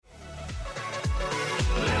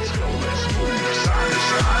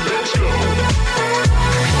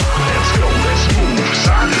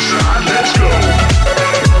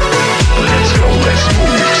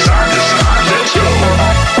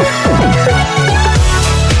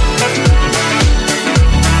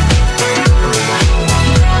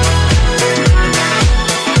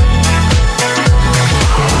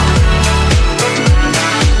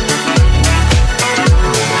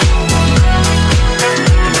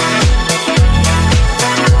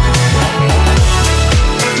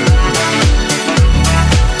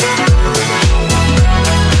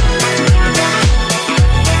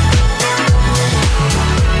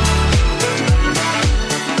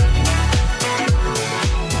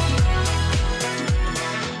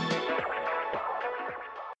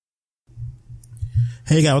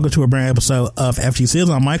Hey guys, welcome to a brand new episode of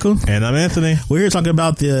FGC. I'm Michael. And I'm Anthony. We're here talking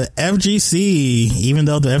about the FGC, even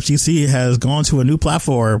though the FGC has gone to a new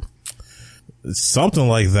platform. Something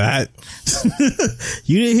like that.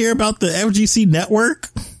 You didn't hear about the FGC network?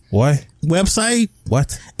 What? Website?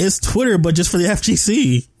 What? It's Twitter, but just for the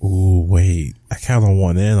FGC. Ooh, wait. I kind of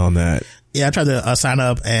want in on that. Yeah, I tried to sign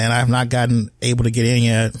up and I have not gotten able to get in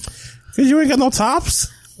yet. Cause you ain't got no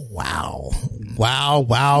tops? Wow.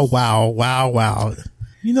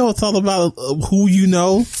 You know, it's all about who you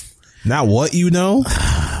know, not what you know.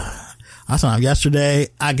 I signed up yesterday.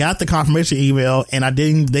 I got the confirmation email and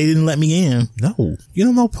they didn't let me in. No. You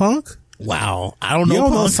don't know Punk? Wow. I don't know. You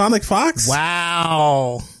don't know Punk. Sonic Fox?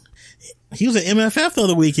 Wow. He was at MFF the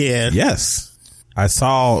other weekend. Yes. I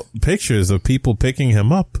saw pictures of people picking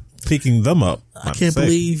them up. I can't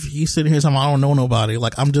believe you sitting here saying I don't know nobody.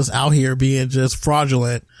 Like, I'm just out here being just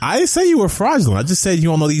fraudulent. I didn't say you were fraudulent. I just said you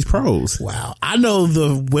don't know these pros. Wow. I know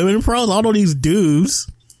the women pros. I don't know these dudes.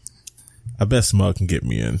 I bet Smug can get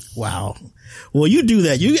me in. Wow. Well, you do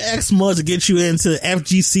that. You ask Smug to get you into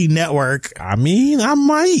FGC network. I mean, I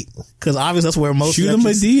might. Cause obviously that's where most shoot him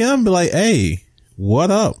a DM, be like, hey, what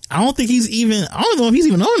up? I don't know if he's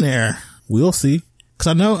even on there. We'll see. Cause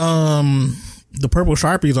I know, the purple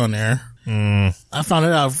Sharpie's on there. I found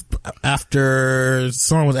it out after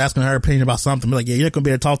someone was asking her opinion about something. Like, yeah, you're not going to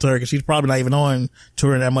be able to talk to her because she's probably not even on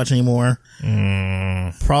Twitter that much anymore.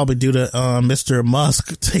 Probably due to Mr.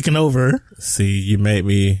 Musk taking over. See, you made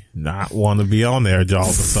me not want to be on there all of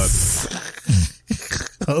a sudden.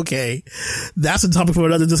 Okay. That's a topic for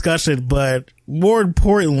another discussion, but more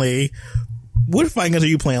importantly, what fighting games are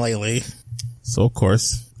you playing lately? So, of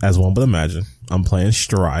course, as one would imagine, I'm playing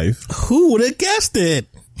Strive. Who would have guessed it?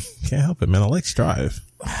 Can't help it, man. I like Strive.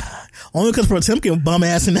 Only because Potemkin bum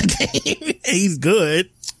ass in that game. He's good.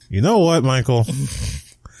 You know what, Michael?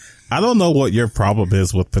 I don't know what your problem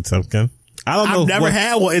is with Potemkin. I've never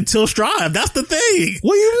had one until Strive. That's the thing.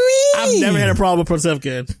 What do you mean? I've never had a problem with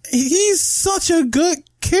Potemkin. He's such a good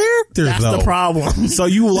character, That's though. the problem. So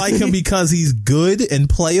you like him because he's good and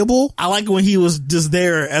playable? I like when he was just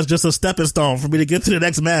there as just a stepping stone for me to get to the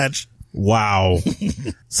next match. Wow.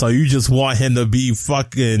 So you just want him to be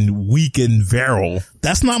fucking weak and virile.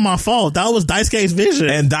 That's not my fault. That was Daisuke's vision.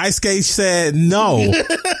 And Daisuke said, no,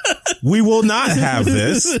 we will not have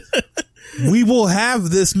this. We will have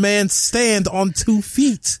this man stand on 2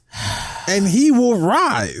 feet and he will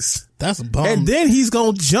rise. That's a bum. And then he's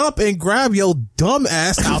going to jump and grab your dumb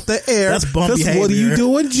ass out the air. That's bum behavior. What are you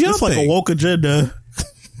doing jumping? It's like a woke agenda.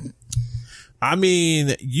 I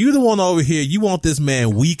mean, you the one over here, you want this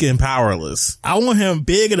man weak and powerless. I want him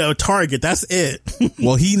big and a target. That's it.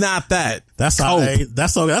 Well, he not that. That's all right.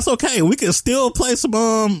 That's okay. We can still play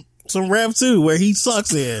some Rev 2 where he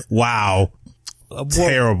sucks in. Wow.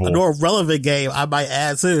 Terrible. A more relevant game I might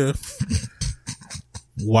add too.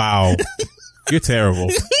 Wow. You're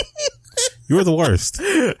terrible. You're the worst.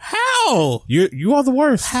 How? You are the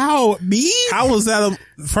worst. How? Me? How was that?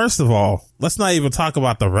 First of all, let's not even talk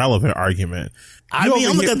about the relevant argument. I'm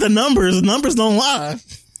looking at the numbers. The numbers don't lie.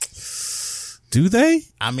 Do they?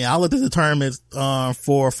 I mean, I looked at the tournament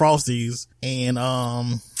for Frosties, and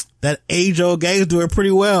that age-old games do it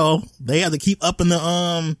pretty well. They have to keep up in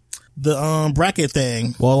the bracket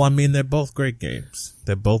thing. Well, I mean, they're both great games.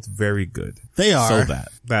 They're both very good. They are. So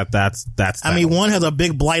that's. I mean, one has a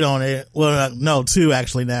big blight on it. Well, no, 2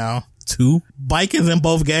 actually now. 2? Bikins in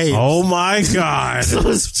both games. Oh my God. So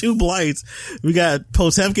it's 2 blights. We got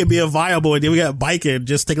Potemkin being viable, and then we got Bikin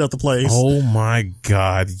just taking up the place. Oh my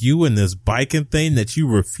God. You and this biking thing that you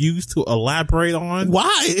refuse to elaborate on?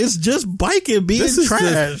 Why? It's just Bikin being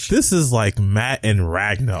trash. This is like Matt and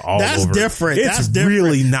Ragnar all That's over. Different. It's That's different.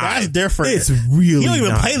 Really not. That's different. It's really You don't even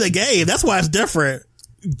not. play the game. That's why it's different.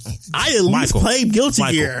 I at least played Guilty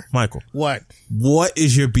Gear. Michael. What? What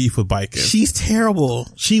is your beef with Bikin? She's terrible.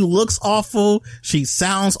 She looks awful. She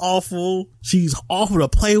sounds awful. She's awful to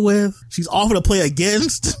play with. She's awful to play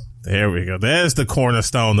against. There we go. There's the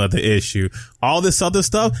cornerstone of the issue. All this other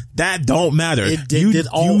stuff, that don't matter.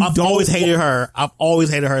 I've always hated her. I've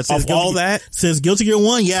always hated her. Since Guilty Gear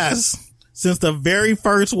 1, yes. Since the very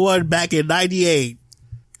first one back in 98.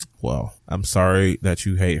 Well, I'm sorry that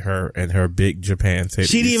you hate her and her big Japan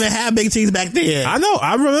titties. She didn't even have big titties back then. I know.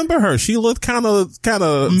 I remember her. She looked kind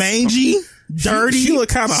of mangy, dirty. She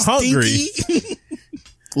looked kind of hungry.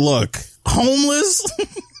 Look, homeless.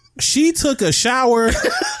 She took a shower.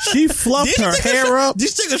 She fluffed her hair up. Did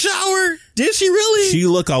she take a shower? Did she really? She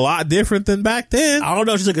looked a lot different than back then. I don't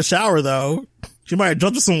know if she took a shower though. She might have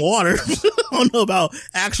jumped in some water. I don't know about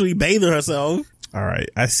actually bathing herself. All right.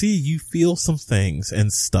 I see you feel some things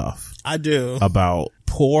and stuff. I do. About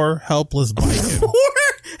poor, helpless Bikin. Poor,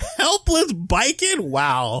 helpless biking?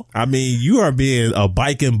 Wow. I mean, you are being a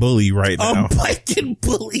biking bully right now. A biking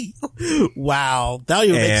bully. Wow. That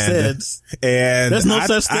even makes sense. And there's no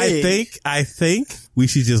such thing. I think we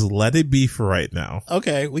should just let it be for right now.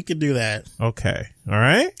 Okay, we can do that. Okay. All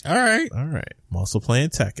right. All right. I'm also playing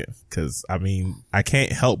Tekken because, I mean, I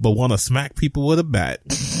can't help but want to smack people with a bat.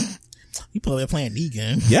 You probably playing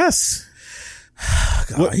Negan. Yes.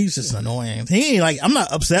 God, he's just annoying. He ain't like, I'm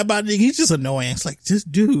not upset about it. He's just annoying. It's like,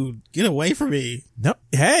 just dude, get away from me. No.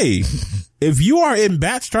 Hey, if you are in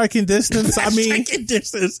bat striking distance, striking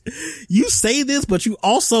distance. You say this, but you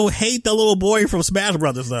also hate the little boy from Smash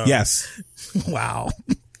Brothers, though. Yes. Wow.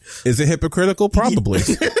 Is it hypocritical? Probably.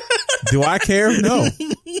 Do I care? No.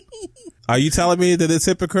 Are you telling me that it's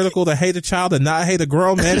hypocritical to hate a child and not hate a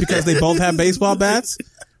grown man because they both have baseball bats?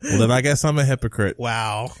 Well, then I guess I'm a hypocrite.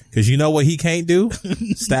 Wow. Cause you know what he can't do?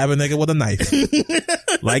 Stab a nigga with a knife.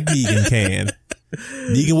 Like Negan can.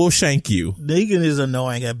 Negan will shank you. Negan is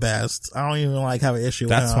annoying at best. I don't even like have an issue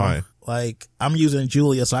with him. That's fine. Like, I'm using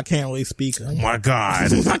Julia, so I can't really speak. Oh my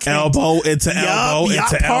God. Elbow into elbow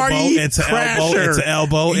into elbow into elbow into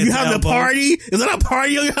elbow. You having a party? Is that a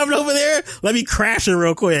party you're having over there? Let me crash it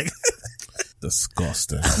real quick.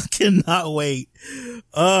 Disgusting. I cannot wait.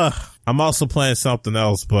 I'm also playing something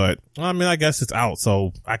else, but I mean, I guess it's out,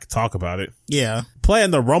 so I could talk about it. Yeah. Playing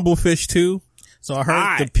the Rumblefish 2. So I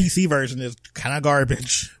heard the PC version is kind of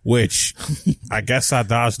garbage. Which, I guess I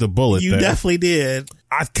dodged the bullet You there. definitely did.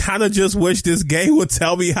 I kind of just wish this game would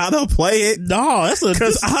tell me how to play it. No, that's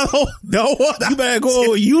because I don't know what. You better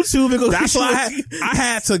go on YouTube and go. That's why I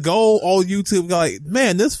had to go on YouTube and go like,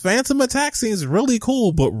 man, this Phantom Attack seems really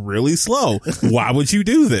cool, but really slow. Why would you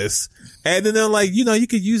do this? And then they're like, you know, you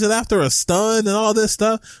could use it after a stun and all this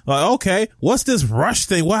stuff. Like, okay, what's this rush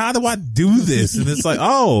thing? Well, how do I do this? And it's like,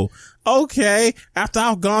 oh, okay. After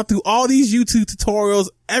I've gone through all these YouTube tutorials,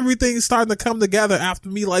 everything's starting to come together after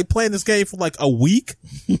me like playing this game for like a week.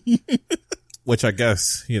 Which I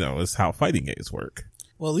guess, you know, is how fighting games work.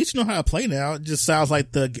 Well, at least you know how to play now. It just sounds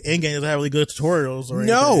like the end game doesn't have really good tutorials or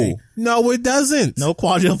anything. No, it doesn't. No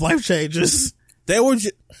quality of life changes.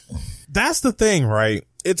 That's the thing, right?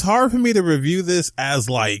 It's hard for me to review this as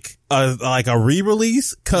like a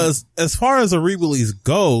re-release, cause as far as a re-release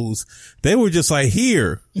goes, they were just like,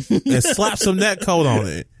 here, and slap some netcode on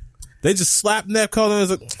it. They just slapped netcode on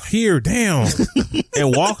it, like, here, damn,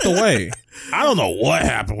 and walked away. I don't know what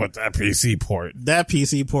happened with that PC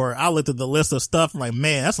port. I looked at the list of stuff. I'm like,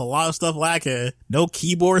 man, that's a lot of stuff lacking. No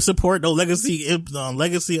keyboard support, no legacy,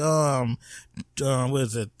 what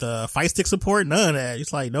is it? Fight stick support, none of that.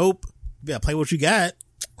 It's like, nope. You gotta play what you got.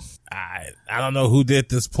 I don't know who did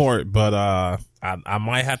this port, but I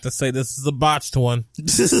might have to say this is a botched one.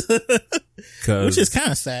 Which is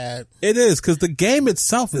kind of sad. It is, because the game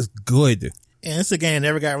itself is good. And it's a game that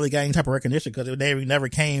never got any type of recognition because it never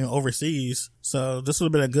came overseas. So this would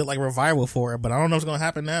have been a good like revival for it, but I don't know what's going to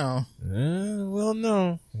happen now. Well,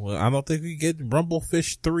 no. Well, I don't think we get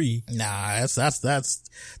Rumblefish 3. Nah,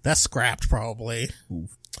 that's scrapped probably.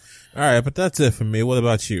 Oof. All right, but that's it for me. What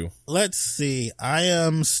about you? Let's see. I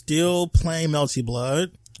am still playing Melty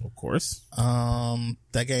Blood. Of course.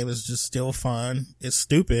 That game is just still fun. It's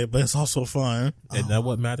stupid, but it's also fun. Isn't that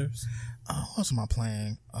what matters? What else am I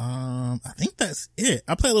playing? I think that's it.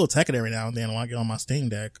 I play a little Tekken every now and then when I get on my Steam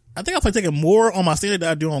Deck. I think I play Tekken more on my Steam Deck than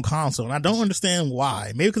I do on console, and I don't understand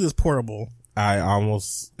why. Maybe because it's portable. I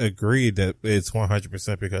almost agree that it's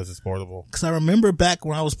 100% because it's portable. Because I remember back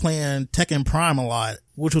when I was playing Tekken Prime a lot,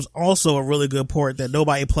 which was also a really good port that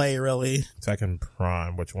nobody played really. Tekken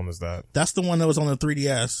Prime, which one is that? That's the one that was on the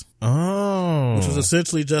 3DS. Oh. Which was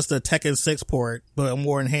essentially just a Tekken 6 port, but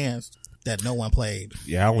more enhanced that no one played.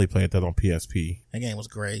 Yeah, I only played that on PSP. That game was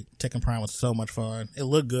great. Tekken Prime was so much fun. It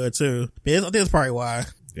looked good too. But I think that's probably why.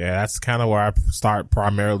 Yeah, that's kind of where I start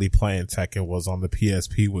primarily playing Tekken was on the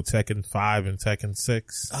PSP with Tekken 5 and Tekken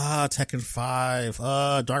 6. Tekken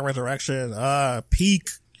 5, Dark Resurrection, Peak.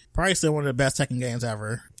 Probably still one of the best Tekken games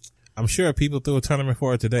ever. I'm sure if people threw a tournament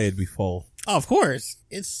for it today, it'd be full. Oh, of course.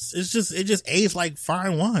 It just aged like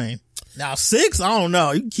fine wine. Now 6, I don't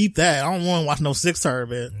know. You can keep that. I don't want to watch no 6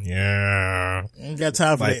 tournament. Yeah. I ain't got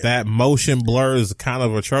time for like that motion blur is kind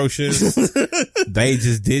of atrocious. They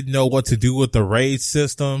just didn't know what to do with the rage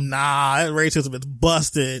system. Nah, that rage system is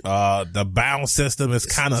busted. The bounce system is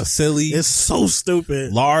kind of silly. It's so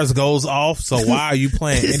stupid. Lars goes off, so why are you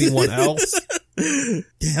playing anyone else? Yeah,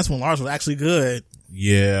 that's when Lars was actually good.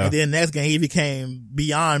 Yeah. And then next game he became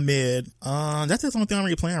beyond mid. That's the only thing I'm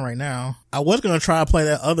really playing right now. I was gonna try to play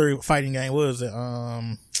that other fighting game. What was it?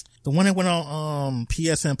 The one that went on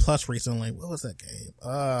PSN Plus recently. What was that game?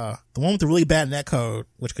 The one with the really bad netcode,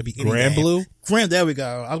 which could be any Grand game. Blue? There we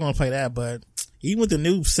go. I was gonna play that, but even with the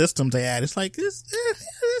new systems they add, it's like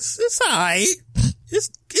it's alright.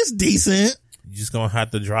 It's decent. You just gonna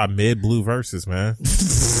have to drop mid blue verses, man.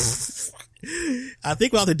 I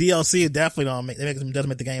think without the DLC, it definitely doesn't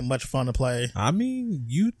make the game much fun to play. I mean,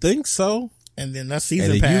 you think so? And then that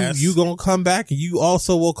season and pass. You gonna come back and you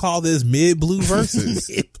also will call this mid blue verses.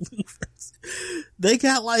 They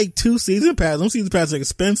got like 2 season passes. Them season passes are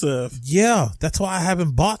expensive. Yeah, that's why I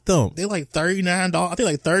haven't bought them. They're like $39. I think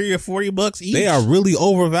like $30 or $40 each. They are really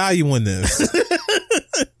overvaluing this.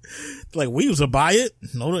 Like, we used to buy it.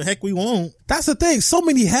 No, the heck we won't. That's the thing. So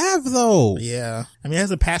many have though. Yeah. I mean, it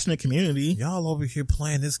has a passionate community. Y'all over here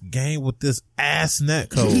playing this game with this ass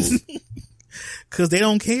netcode. Cause they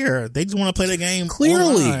don't care. They just want to play the game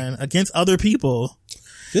clearly online against other people.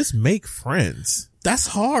 Just make friends. That's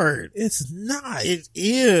hard. It's not. It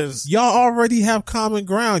is. Y'all already have common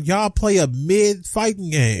ground. Y'all play a mid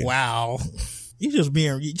fighting game. Wow. You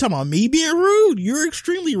talking about me being rude? You're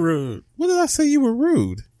extremely rude. What did I say you were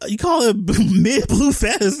rude? You call it mid blue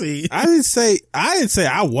fantasy. I didn't say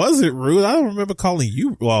I wasn't rude. I don't remember calling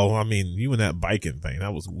you. Well, I mean, you and that biking thing,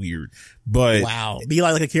 that was weird. But wow. Be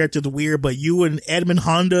like a character's weird, but you and Edmund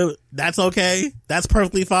Honda, that's okay. That's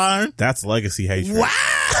perfectly fine. That's legacy hatred. Wow.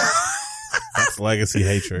 That's legacy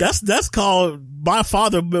hatred. That's called my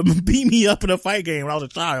father beat me up in a fight game when I was a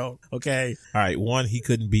child. Okay. All right. 1, he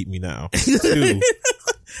couldn't beat me now. 2,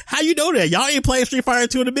 how you know that? Y'all ain't playing Street Fighter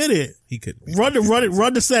 2 in a minute. He couldn't beat run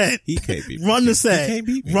the set. He can't beat me. Run the set. He can't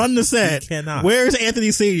beat me. Run the set. He cannot. Where's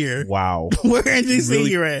Anthony Senior? Wow. Where Anthony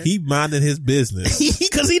Senior at? He minding his business.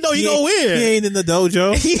 Cause he know you gonna win. He ain't in the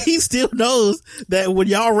dojo. He still knows that when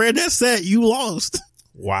y'all ran that set, you lost.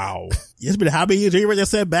 Wow. It's been how many years you ran that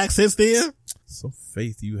set back since then? Some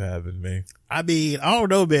faith you have in me. I mean, I don't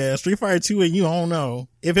know, man. Street Fighter 2 and you, I don't know.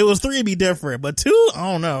 If it was 3, it'd be different. But 2,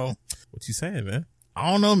 I don't know. What you saying, man?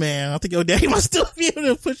 I don't know, man. I think your daddy might still be able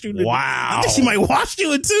to push you. Wow. I think she might wash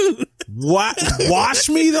you in 2. What? Wash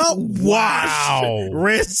me though? Wow.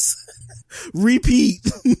 Rinse. Repeat.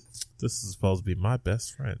 This is supposed to be my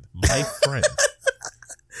best friend. My friend.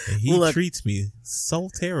 And he treats me so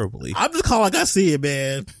terribly. I'm just calling like I see it,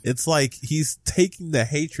 man. It's like he's taking the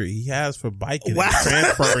hatred he has for biking and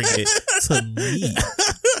transferring it to me.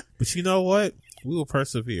 But you know what? We will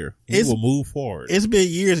persevere. We will move forward. It's been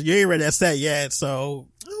years. You ain't read that set yet, so.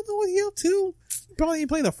 I don't know what he up to. He probably ain't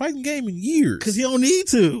played a fighting game in years. Cause he don't need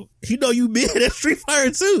to. He know you been at Street Fighter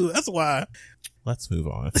 2. That's why. Let's move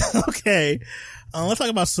on. Okay. Let's talk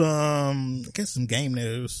about some game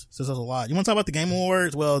news, since there's a lot. You want to talk about the Game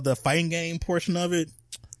Awards? Well, the fighting game portion of it.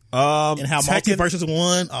 And how Multiverses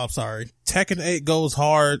won. Oh, sorry. Tekken 8 goes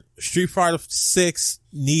hard. Street Fighter 6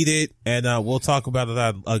 needed. And, we'll talk about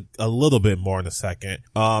that a little bit more in a second.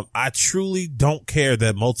 I truly don't care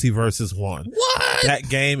that Multiverses won. What? That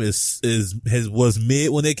game was mid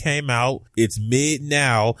when it came out. It's mid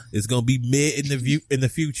now. It's going to be mid in the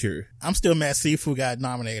future. I'm still mad Sifu got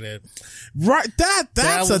nominated. Right.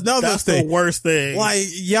 That's the worst thing. Like,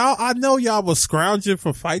 y'all, I know y'all was scrounging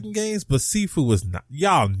for fighting games, but Sifu was not.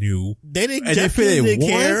 Y'all knew. They didn't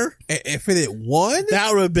care. If it had won,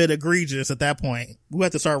 that would have been egregious at that point. We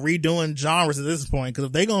have to start redoing genres at this point, because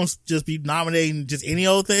if they gonna just be nominating just any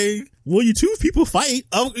old thing, well, you choose people fight.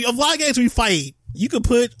 A lot of games we fight. You could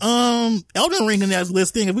put Elden Ring in that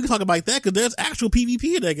listing, and we can talk about that because there's actual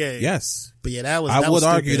PvP in that game. Yes, but yeah, I would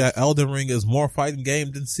argue that Elden Ring is more fighting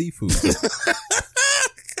game than Sifu.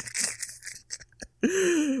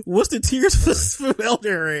 What's the tiers for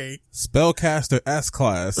Elden Ring? Spellcaster S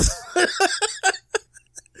class.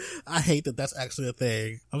 I hate that that's actually a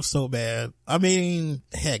thing. I'm so bad. I mean,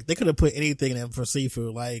 heck, they could have put anything in for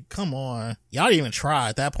Sifu. Like, come on. Y'all didn't even try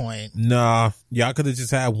at that point. Nah. Y'all could have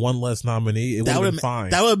just had one less nominee. It would have been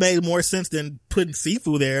fine. That would have made more sense than putting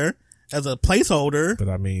Sifu there as a placeholder. But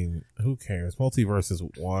I mean, who cares? Multiverses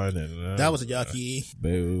won, and that was yucky.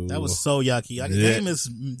 Boo. That was so yucky. Like,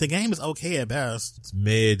 the game is okay at best. It's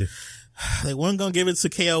mid. They weren't gonna give it to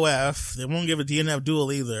KOF. They won't give it DNF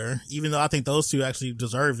Duel either, even though I think those two actually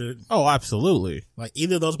deserved it. Oh, absolutely. Like,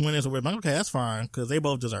 either of those winners were like, okay, that's fine, because they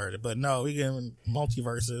both deserved it. But no, we gave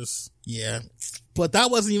Multiverses. Yeah. But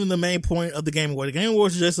that wasn't even the main point of the Game Award. The Game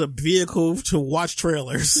Award was just a vehicle to watch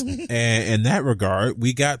trailers. And in that regard,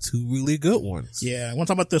 we got 2 really good ones. Yeah. Want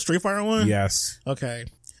to talk about the Street Fighter one? Yes. Okay.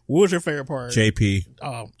 What was your favorite part? JP.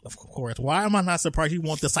 Oh, of course. Why am I not surprised you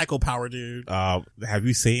want the Psycho Power dude? Have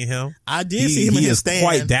you seen him? I did see him in his stand. He is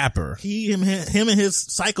quite dapper. Him and his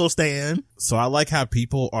Psycho stand. So I like how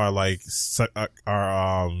people are like,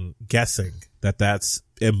 guessing that that's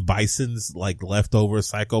and Bison's like leftover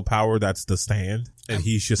psycho power that's the stand and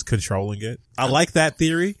he's just controlling it. I like that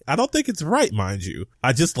theory. I don't think it's right, mind you.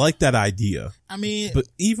 I just like that idea. I mean, but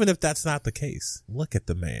even if that's not the case, look at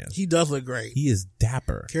the man. He does look great. He is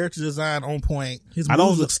dapper. Character design on point. His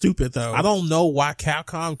moves look stupid though. I don't know why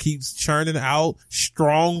Capcom keeps churning out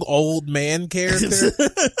strong old man character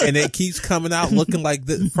and it keeps coming out looking like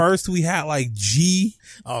first we had like G.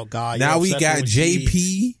 Oh God. Now we got JP.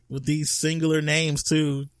 G with these singular names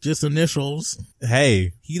too. Just initials.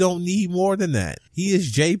 Hey, he don't need more than that. He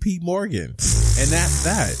is JP Morgan. And that's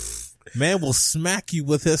that. Man will smack you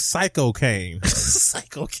with his Psycho Cane.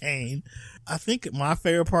 Psycho Cane. I think my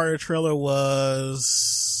favorite part of the trailer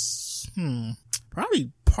was,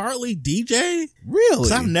 probably partly DJ. Really?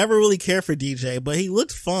 Because I've never really cared for DJ, but he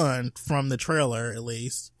looked fun from the trailer, at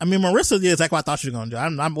least. I mean, Marissa did exactly what I thought she was going to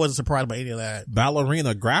do. I wasn't surprised by any of that.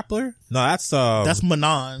 Ballerina grappler? No, that's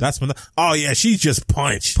Manon. That's Manon. Oh yeah, she's just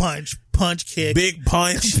punch, kick. Big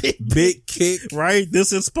punch, big kick. Right?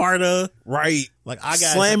 This is Sparta. Right. Like I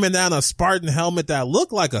got slamming down a Spartan helmet that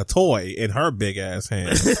looked like a toy in her big ass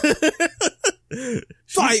hand.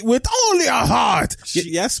 Fight with all your heart.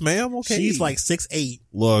 Yes, ma'am. Okay. She's like 6'8".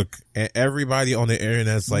 Look, and everybody on the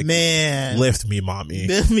internet's like, man, lift me, mommy.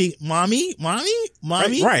 Lift me, mommy.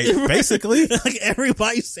 Right. Basically. Like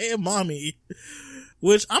everybody's saying mommy.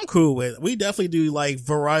 Which I'm cool with. We definitely do like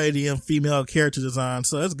variety in female character design,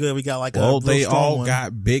 so that's good. We got like they all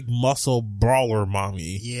got big muscle brawler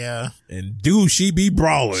mommy. Yeah. And dude, she be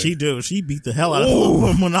brawling. She do. She beat the hell out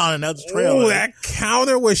of Manon in that trailer. Ooh, that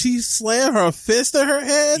counter where she slammed her fist to her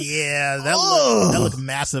head? Yeah, that looked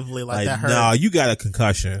massively like that hurt. No, you got a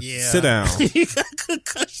concussion. Yeah. Sit down. You got a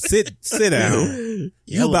concussion. Sit down.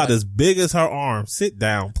 You about as big as her arm. Sit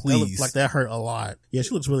down, please. That looked like that hurt a lot. Yeah, she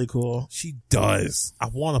looks really cool. She does. I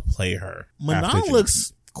want to play her. Manon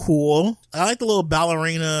looks cool. I like the little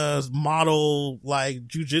ballerina model, like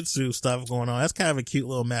jujitsu stuff going on. That's kind of a cute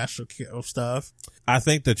little mash of stuff. I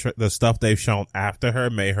think the stuff they've shown after her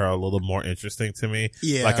made her a little more interesting to me.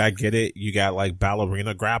 Yeah. Like I get it. You got like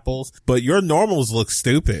ballerina grapples, but your normals look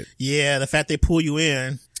stupid. Yeah. The fact they pull you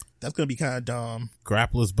in, that's going to be kind of dumb.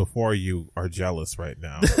 Grapplers before you are jealous right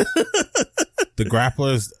now. The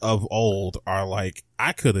grapplers of old are like,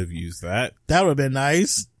 I could have used that. That would have been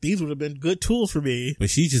nice. These would have been good tools for me. But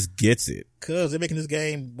she just gets it. Cause they're making this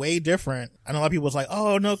game way different. I know a lot of people was like,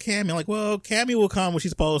 oh no, Cammy. I'm like, well, Cammy will come when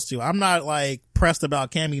she's supposed to. I'm not like pressed about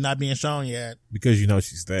Cammy not being shown yet. Because you know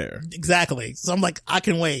she's there. Exactly. So I'm like, I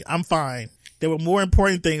can wait. I'm fine. There were more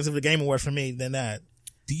important things in the Game Awards for me than that.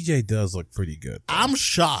 DJ does look pretty good, though. I'm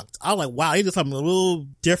shocked. I was like, wow, he did something a little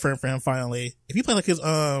different for him finally. If he played like his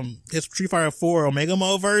Street Fighter 4 Omega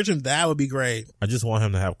Mode version, that would be great. I just want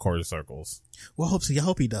him to have quarter circles. Well, I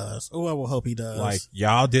hope he does. Oh, I will hope he does. Like,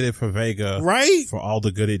 y'all did it for Vega. Right? For all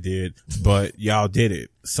the good it did, but y'all did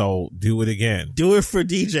it. So do it again. Do it for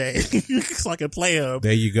DJ. So I can play him.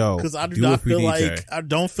 There you go. Cause I do not feel like, I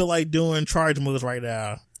don't feel like doing charge moves right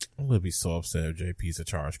now. I'm gonna be so upset if JP's a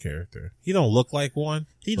charge character. He don't look like one.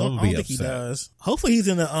 I don't think he does. Hopefully he's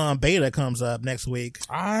in the beta that comes up next week.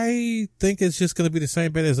 I think it's just gonna be the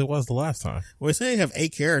same beta as it was the last time. Well, they say they have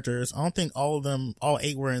 8 characters. I don't think all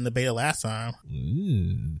 8 were in the beta last time.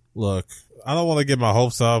 Look, I don't want to get my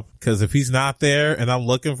hopes up because if he's not there and I'm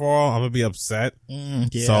looking for him, I'm gonna be upset.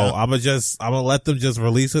 Yeah. So I'm gonna let them just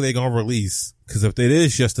release who they gonna release. Cause if it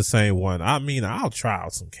is just the same one, I mean, I'll try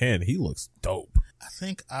out some Ken. He looks dope. I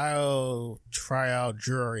think I'll try out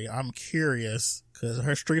Jury. I'm curious because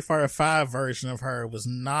her Street Fighter 5 version of her was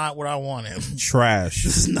not what I wanted. Trash.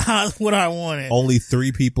 It's not what I wanted. Only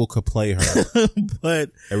 3 people could play her.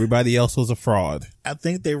 But everybody else was a fraud. I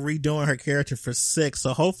think they're redoing her character for 6,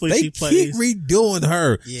 so hopefully they she plays. Keep redoing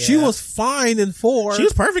her. Yeah. She was fine in 4. She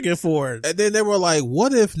was perfect in 4. And then they were like,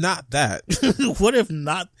 what if not that? What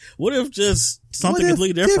if just something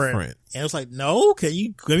completely different? And it's like, no,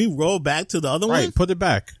 can we roll back to the other one? Right, put it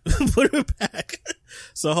back. Put it back.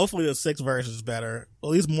 So hopefully the 6 version is better. At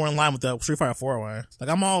least more in line with the Street Fighter 4 one. Like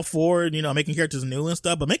I'm all for, making characters new and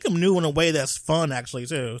stuff, but make them new in a way that's fun actually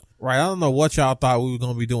too. Right. I don't know what y'all thought we were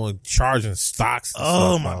going to be doing, charging stocks.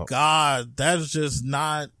 Oh my God. That's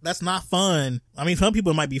not fun. I mean, some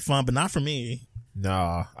people it might be fun, but not for me.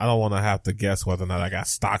 Nah, I don't want to have to guess whether or not I got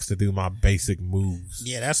stocks to do my basic moves.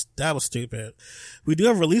 Yeah, that was stupid. We do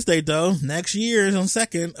have a release date though. Next year on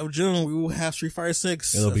 2nd of June, we will have Street Fighter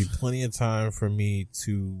 6. It'll be plenty of time for me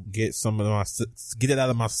to get get it out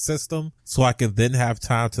of my system so I can then have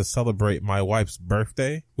time to celebrate my wife's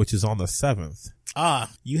birthday, which is on the 7th.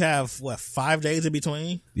 You have, 5 days in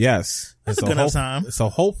between? Yes. That's a good enough time. So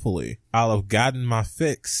hopefully I'll have gotten my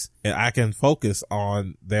fix and I can focus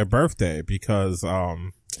on their birthday because, I've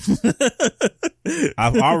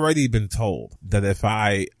already been told that if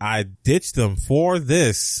I ditch them for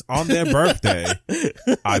this on their birthday,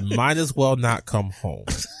 I might as well not come home.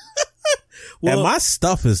 Well, and my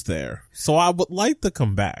stuff is there, so I would like to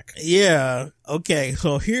come back. Yeah. Okay.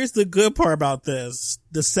 So here's the good part about this.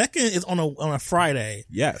 The second is on a Friday.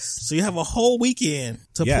 Yes. So you have a whole weekend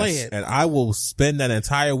to play it. And I will spend that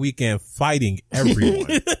entire weekend fighting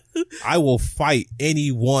everyone. I will fight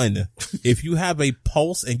anyone. If you have a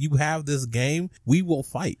pulse and you have this game, we will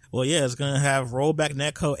fight. Well, yeah, it's going to have rollback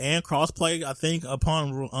netcode and crossplay, I think,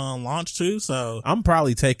 upon launch too. So I'm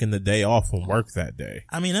probably taking the day off from work that day.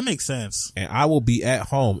 I mean, that makes sense. And I will be at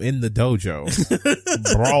home in the dojo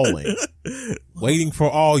brawling, waiting for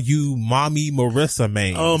all you mommy Marissa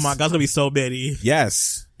mains. Oh my God, it's going to be so many.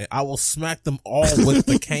 Yes. And I will smack them all with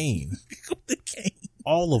the cane. The cane.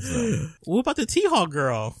 All of them. What about the T-Hawk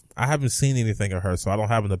girl? I haven't seen anything of her, so I don't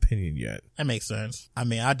have an opinion yet. That makes sense. I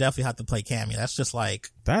mean, I definitely have to play Cammy. That's just like...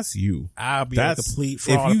 That's you. I'll be a complete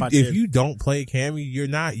fraud if you don't play Cammy, you're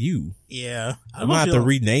not you. Yeah. I'm going to have to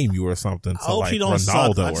rename you or something to like Ronaldo or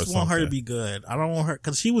something. I just want her to be good. I don't want her...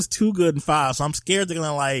 Because she was too good in 5, so I'm scared they're going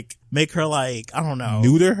to like make her like, I don't know.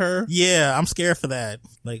 Neuter her? Yeah, I'm scared for that.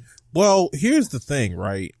 Like... Well, here's the thing,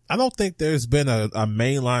 right? I don't think there's been a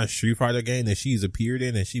mainline Street Fighter game that she's appeared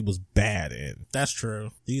in and she was bad in. That's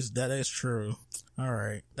true. That is true. All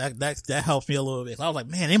right. That helps me a little bit. I was like,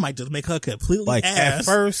 man, they might just make her completely like ass. At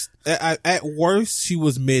first, at worst, she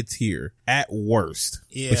was mid-tier. At worst.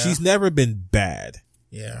 Yeah. But she's never been bad.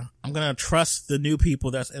 Yeah. I'm going to trust the new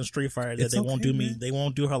people that's in Street Fighter that they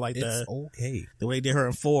won't do her like that. It's okay. The way they did her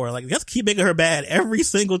in 4. Like, let's keep making her bad every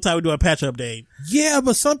single time we do a patch update. Yeah,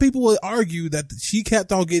 but some people would argue that she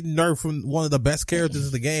kept on getting nerfed from one of the best characters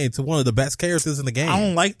in the game to one of the best characters in the game. I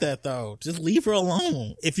don't like that though. Just leave her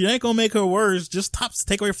alone. If you ain't gonna make her worse, just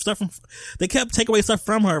take away stuff from, they kept taking away stuff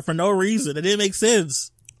from her for no reason. It didn't make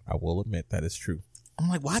sense. I will admit that is true. I'm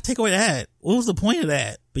like, why take away that? What was the point of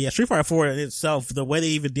that? But yeah, Street Fighter 4 in itself, the way they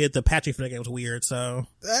even did the patching for that game was weird, so.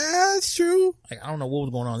 That's true. Like, I don't know what was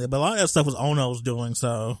going on there, but a lot of that stuff was Ono's doing,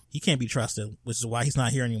 so he can't be trusted, which is why he's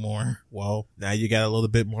not here anymore. Well, now you got a little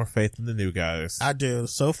bit more faith in the new guys. I do.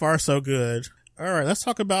 So far, so good. Alright, let's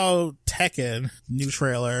talk about Tekken, new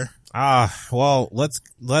trailer. Well,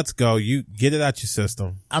 let's go. You get it out your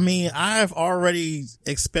system. I mean, I've already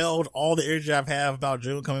expelled all the energy I've had about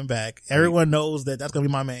June coming back. Everyone knows that that's gonna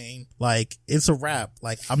be my main. Like, it's a wrap.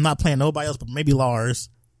 Like, I'm not playing nobody else, but maybe Lars.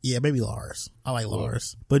 Yeah, maybe Lars. I like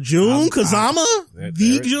Lars. But June Kazama?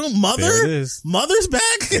 June? Mother's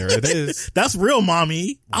back? There it is. That's real,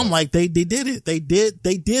 mommy. Well, I'm like, they did it. They did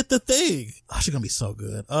the thing. Oh, she's gonna be so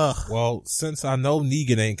good. Ugh. Well, since I know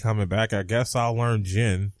Negan ain't coming back, I guess I'll learn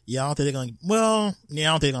Jin. Yeah, I don't think I don't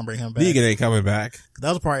think they're gonna bring him back. Negan ain't coming back. That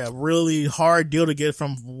was probably a really hard deal to get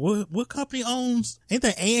from, what company owns? Ain't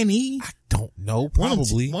that A&E? I don't know.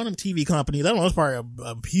 Probably. One of them TV companies. That was probably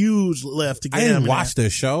a huge lift to get him. I didn't watch the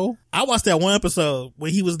show. I watched that one episode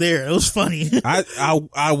when he was there. It was funny.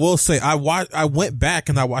 I will say, I went back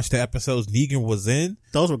and I watched the episodes Negan was in.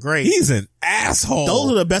 Those were great. He's an asshole.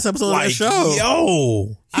 Those are the best episodes of the show.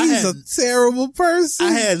 Yo, he's a terrible person.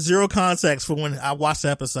 I had zero context for when I watched the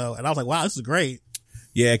episode and I was like, wow, this is great.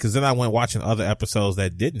 Yeah, because then I went watching other episodes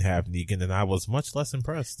that didn't have Negan and I was much less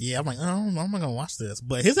impressed. Yeah, I'm like, oh, I'm not going to watch this.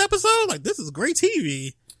 But his episode, like, this is great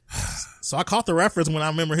TV. So I caught the reference when I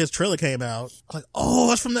remember his trailer came out. I was like, oh,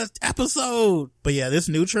 that's from that episode. But yeah, this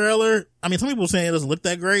new trailer, I mean, some people saying it doesn't look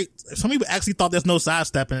that great. Some people actually thought there's no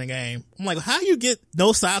sidestepping in the game. I'm like, how do you get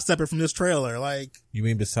no sidestepping from this trailer? Like, you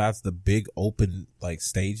mean besides the big open, like,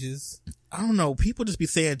 stages? I don't know. People just be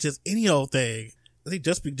saying just any old thing. They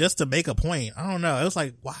just to make a point. I don't know. It was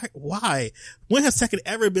like, why? When has Tekken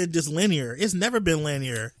ever been just linear? It's never been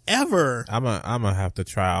linear. Ever. I'm gonna have to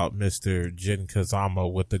try out Mr. Jin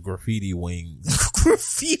Kazama with the graffiti wings.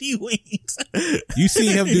 Graffiti wings. You see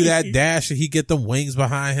him do that dash and he get them wings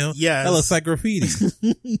behind him? Yeah. That looks like graffiti.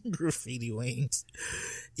 Graffiti wings.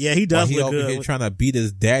 Yeah, he does look good. He over here trying to beat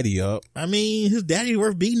his daddy up. I mean, his daddy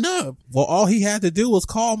worth beating up. Well, all he had to do was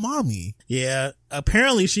call mommy. Yeah.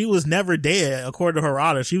 Apparently she was never dead, according to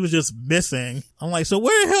Harada. She was just missing. I'm like, so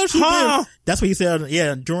where the hell she been? That's what he said.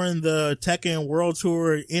 Yeah, during the Tekken World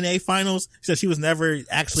Tour NA finals, he said she was never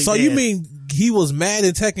actually dead. So you mean he was mad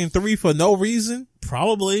in Tekken 3 for no reason?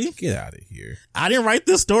 Probably. Get out of here. I didn't write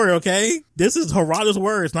this story, okay? This is Harada's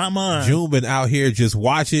words, not mine. June been out here just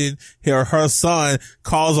watching her son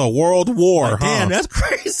cause a world war, Damn, that's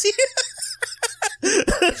crazy.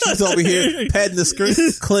 She's over here patting the screen.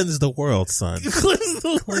 Cleanse the world, son.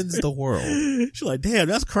 Cleanse the world. She's like, damn,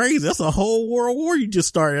 that's crazy. That's a whole world war you just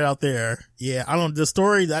started out there. Yeah, the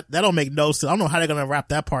story, that don't make no sense. I don't know how they're going to wrap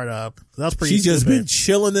that part up. That's pretty She's just been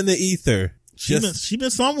chilling in the ether. She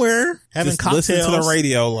been somewhere having cocktails. Listen to the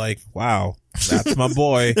radio like, wow, that's my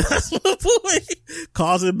boy. That's my boy.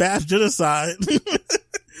 Causing mass genocide.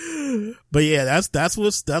 But yeah, that's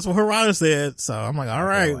what Harada said. So I'm like, all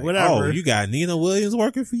right, like, whatever. Oh, you got Nina Williams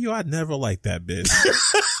working for you? I'd never liked that bitch.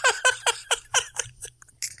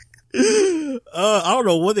 I don't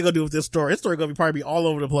know what they're gonna do with this story. This story gonna probably be all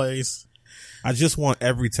over the place. I just want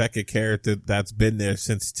every Tekken character that's been there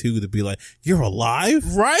since 2 to be like, you're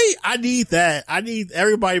alive? Right? I need that. I need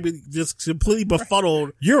everybody to be just completely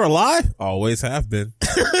befuddled. You're alive? Always have been.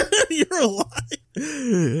 You're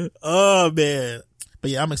alive. Oh, man.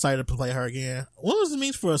 But yeah, I'm excited to play her again. What does it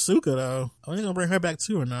mean for Asuka, though? Are they gonna bring her back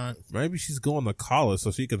too or not? Maybe she's going to college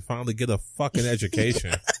so she can finally get a fucking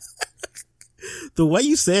education. The way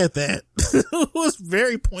you said that was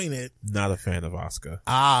very pointed. Not a fan of Asuka.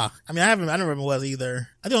 I mean, I don't remember what either.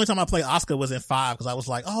 I think the only time I played Asuka was in 5 because I was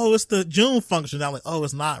like, oh, it's the June function. I'm like, oh,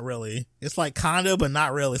 it's not really. It's like kinda, but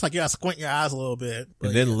not really. It's like you gotta squint your eyes a little bit. But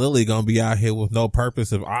and then Lily gonna be out here with no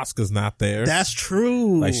purpose if Asuka's not there. That's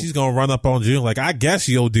true. Like she's gonna run up on June like, I guess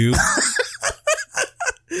you'll do.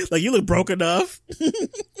 Like you look broke enough.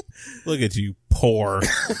 Look at you, poor.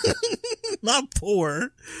 Not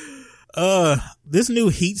poor. This new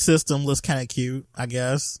heat system looks kind of cute, I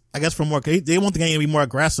guess. For more, they want the game to be more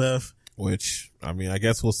aggressive. Which, I mean, I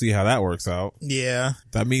guess we'll see how that works out. Yeah.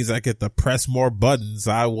 That means I get to press more buttons.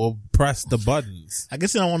 I will press the buttons. I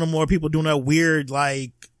guess they don't want no more people doing that weird,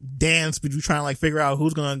 like, dance, but you trying to, like, figure out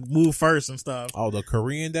who's gonna move first and stuff. Oh, the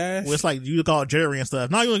Korean dash? Well, it's like, you call it jittery and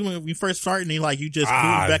stuff. Not even when you first start and you just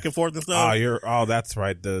move back and forth and stuff. That's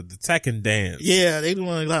right. The Tekken dance. Yeah, they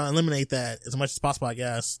want to eliminate that as much as possible, I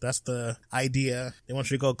guess. That's the idea. They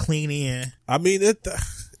want you to go clean in. I mean,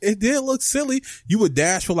 it did look silly. You would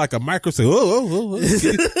dash for like a microsecond.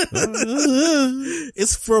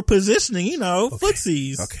 It's for positioning,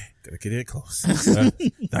 footsies. Okay, gotta get in close.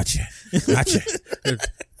 Not yet.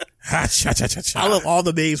 I love all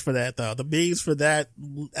the memes for that, though. The memes for that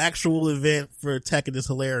actual event for Tekken is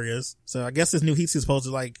hilarious. So I guess this new Heat is supposed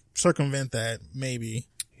to like circumvent that, maybe.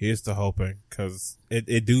 Here's to hoping, cause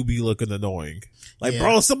it do be looking annoying. Like,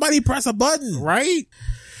 bro, somebody press a button. Right?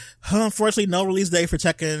 Unfortunately, no release date for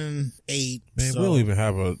Tekken 8. Man, we don't even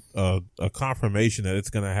have a confirmation that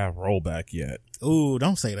it's gonna have rollback yet. Ooh,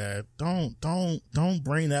 don't say that. Don't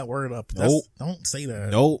bring that word up. Nope. Don't say that.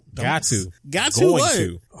 Nope. Got to what?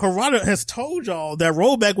 Harada has told y'all that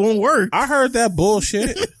rollback won't work. I heard that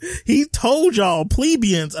bullshit. He told y'all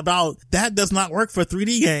plebeians about that does not work for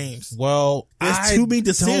 3D games. Well, there's too many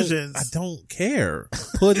decisions. I don't care.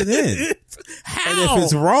 Put it in. How? And if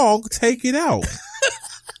it's wrong, take it out.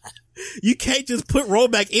 You can't just put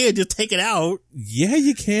rollback in, just take it out. Yeah,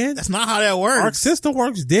 you can. That's not how that works. Arc System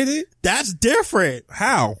Works did it. That's different.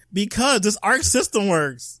 How? Because this Arc System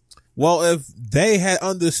Works. Well, if they had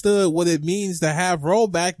understood what it means to have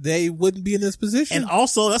rollback, they wouldn't be in this position. And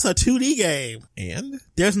also, that's a 2D game. And?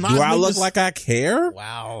 There's not. Do I look like I care?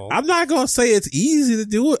 Wow. I'm not going to say it's easy to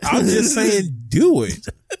do it. I'm just saying do it.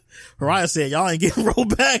 Harada said y'all ain't getting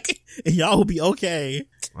rollback and y'all will be okay.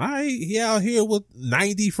 Alright, he out here with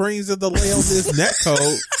 90 frames of delay on this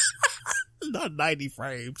netcode. Not 90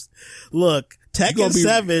 frames. Look, Tekken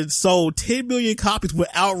 7 sold 10 million copies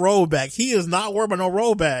without rollback. He is not worried about no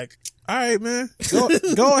rollback. Alright, man.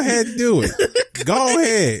 Go ahead and do it. Go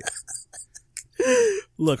ahead.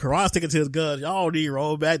 Look, Harada's sticking to his guns. Y'all don't need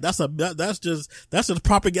rollback. That's just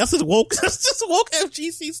propaganda. That's just woke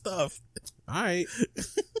FGC stuff. Alright.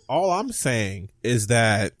 All I'm saying is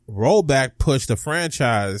that rollback pushed a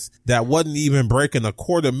franchise that wasn't even breaking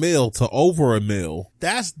 $250,000 to over $1 million.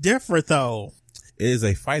 That's different though. It is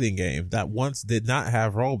a fighting game that once did not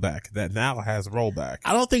have rollback, that now has rollback.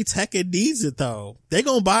 I don't think Tekken needs it though. They're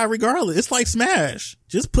gonna buy it regardless. It's like Smash.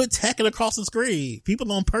 Just put Tekken across the screen. People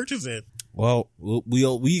don't purchase it. Well,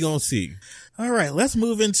 we gonna see. All right, let's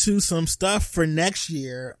move into some stuff for next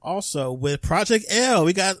year. Also, with Project L,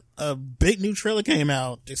 we got a big new trailer came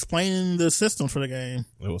out explaining the system for the game.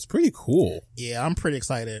 It was pretty cool. Yeah, I'm pretty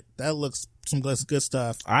excited. That looks some good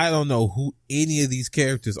stuff. I don't know who any of these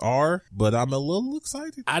characters are, but I'm a little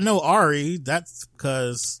excited. I know Ari. That's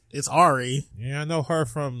because it's Ari. Yeah, I know her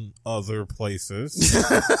from other places.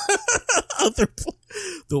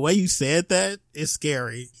 The way you said that is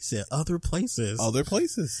scary. He said other places. Other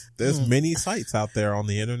places. There's many sites out there on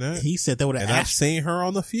the internet. He said that with an I've seen her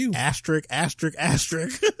on a few. Asterisk.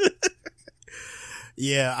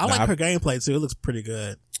 Yeah, I like her gameplay too. It looks pretty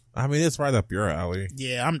good. I mean, it's right up your alley.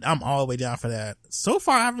 Yeah, I'm all the way down for that. So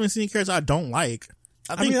far, I haven't seen characters I don't like.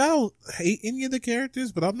 I mean, I don't hate any of the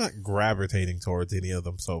characters, but I'm not gravitating towards any of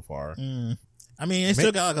them so far. I mean, it's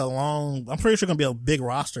still got like a long, I'm pretty sure it's going to be a big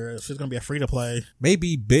roster. It's just going to be a free to play.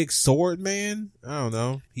 Maybe Big Sword Man? I don't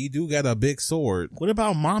know. He do got a big sword. What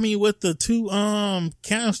about Mommy with the 2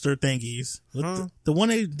 canister thingies? The one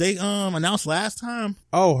they announced last time?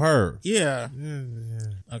 Oh, her. Yeah.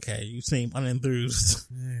 Yeah. Okay, you seem unenthused.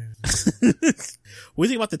 What do you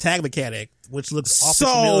think about the tag mechanic, which looks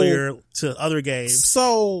awfully familiar to other games?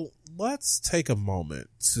 So let's take a moment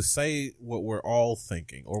to say what we're all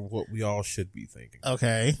thinking, or what we all should be thinking.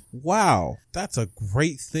 Okay. Wow, that's a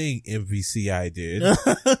great thing MVCI did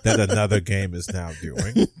that another game is now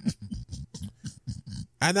doing.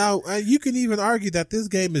 And now you can even argue that this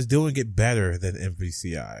game is doing it better than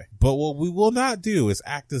MVCI. But what we will not do is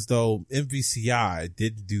act as though MVCI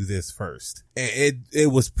didn't do this first.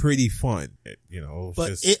 It was pretty fun.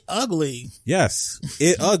 It ugly. Yes,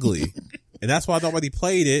 it ugly. And that's why nobody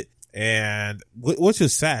played it. And which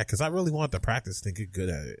is sad, because I really wanted to practice to get good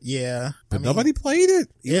at it. Yeah. But nobody played it.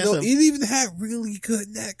 It even had really good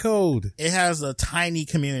netcode. It has a tiny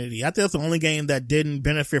community. I think that's the only game that didn't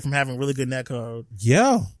benefit from having really good netcode.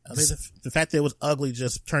 Yeah. I think the fact that it was ugly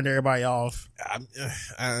just turned everybody off.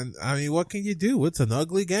 I mean, what can you do? It's an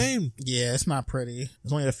ugly game. Yeah, it's not pretty.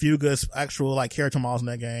 There's only a few good actual like character models in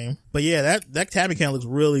that game. But yeah, that tab mechanic looks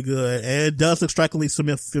really good. And it does look strikingly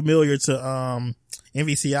familiar to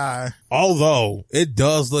MVCI. Although it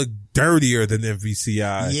does look dirtier than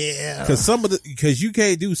MVCI. Yeah. Because you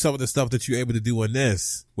can't do some of the stuff that you're able to do in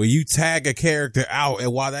this, where you tag a character out,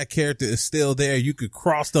 and while that character is still there, you could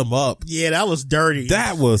cross them up. Yeah, that was dirty.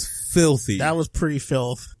 That was filthy. That was pretty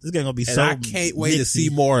filth. This game gonna be I can't wait to see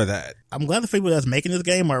more of that. I'm glad the people that's making this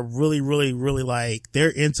game are really, really, really like, they're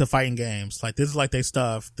into fighting games. Like, this is like their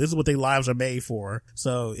stuff. This is what their lives are made for.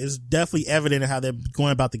 So it's definitely evident in how they're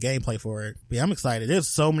going about the gameplay for it. But yeah, I'm excited. There's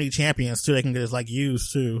so many champions too they can just like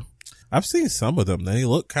use too. I've seen some of them. They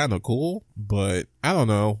look kind of cool, but I don't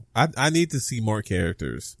know. I need to see more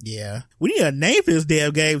characters. Yeah. We need a name for this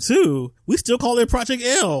damn game too. We still call it Project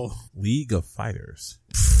L. League of Fighters.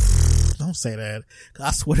 Don't say that.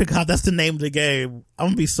 I swear to God, that's the name of the game. I'm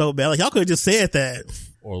gonna be so bad. Like, y'all could have just said that.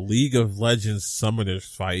 Or League of Legends Summoners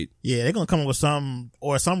Fight. Yeah, they're gonna come up with some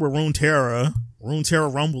with Runeterra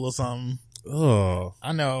Rumble or something. Ugh.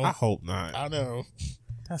 I know. I hope not. I know.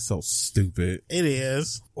 That's so stupid. It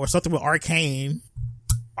is. Or something with Arcane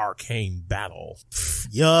Battle.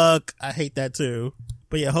 Yuck. I hate that too.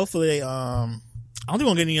 But yeah, hopefully, I don't think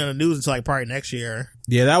we'll get any other news until like probably next year.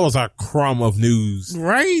 Yeah, that was our crumb of news.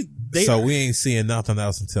 Right? So we ain't seeing nothing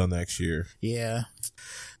else until next year. Yeah.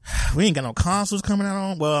 We ain't got no consoles coming out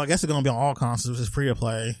on. Well, I guess it's going to be on all consoles. It's free to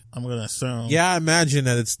play, I'm going to assume. Yeah, I imagine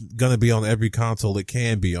that it's going to be on every console it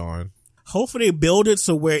can be on. Hopefully they build it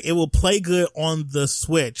so where it will play good on the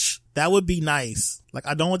Switch. That would be nice. Like,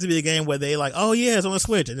 I don't want it to be a game where they like, oh yeah, it's on the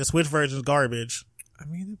Switch, and the Switch version is garbage. I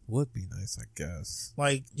mean, it would be nice, I guess.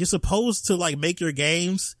 Like, you're supposed to like make your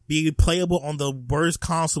games be playable on the worst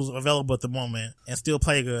consoles available at the moment and still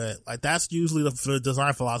play good. Like, that's usually the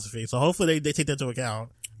design philosophy. So hopefully they take that into account.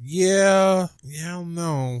 Yeah, I don't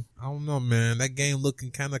know, man. That game looking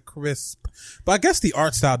kind of crisp, but I guess the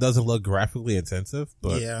art style doesn't look graphically intensive.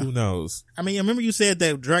 But yeah. Who knows? I mean, I remember you said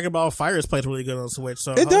that Dragon Ball FighterZ plays really good on Switch,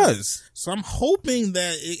 so it does. So I'm hoping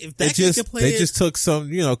that if that can play, they just took some,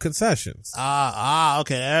 concessions.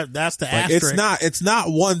 Okay, that's the asterisk. It's not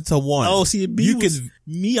 1-to-1. Oh, see,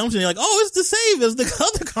 I'm saying like, oh, it's the same as the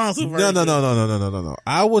other console version. No.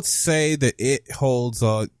 I would say that it holds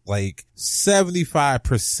like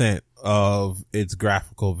 75% of its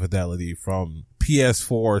graphical fidelity from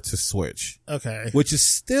PS4 to Switch. Okay. Which is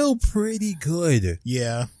still pretty good.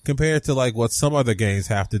 Yeah. Compared to like what some other games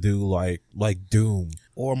have to do, like Doom.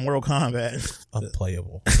 Or Mortal Kombat.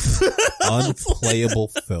 Unplayable. Unplayable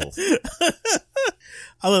filth.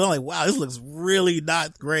 I'm like, wow, this looks really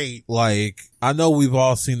not great. Like, I know we've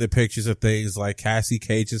all seen the pictures of things like Cassie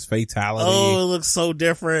Cage's Fatality. Oh, it looks so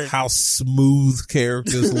different. How smooth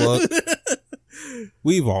characters look.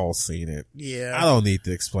 We've all seen it. Yeah. I don't need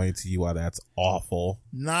to explain to you why that's awful.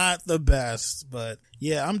 Not the best, but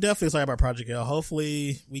yeah, I'm definitely excited about Project L.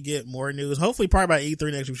 Hopefully we get more news. Hopefully probably by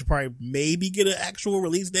E3 next week, we should probably maybe get an actual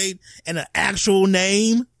release date and an actual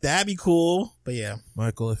name. That'd be cool. But yeah.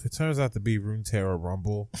 Michael, if it turns out to be Runeterra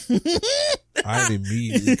Rumble, I'm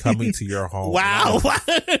immediately coming to your home. Wow.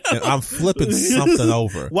 And I'm flipping something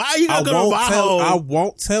over. Why are you not going to my home? I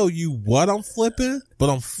won't tell you what I'm flipping, but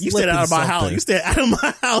I'm flipping You stayed out of my something. house. You stayed out of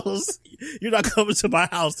my house. You're not coming to my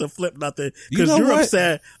house to flip nothing because You know you're what?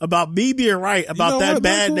 upset about me being right about that what,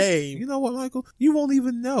 bad Michael? name. You know what, Michael? You won't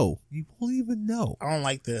even know. You won't even know. I don't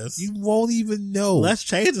like this. You won't even know. Let's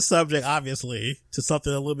change the subject, obviously, to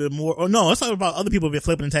something a little bit more. Oh no, let's talk about other people been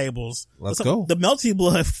flipping tables. Let's go. The Melty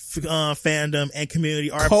Blood fandom and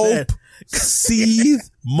community are Cope, upset. seethe,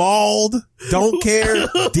 mauled, don't care,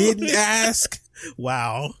 didn't ask.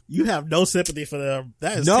 Wow, you have no sympathy for them.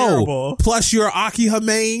 That is No. terrible. Plus you're Aki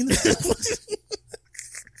Hamain.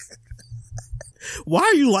 Why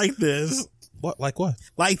are you like this? What? Like what?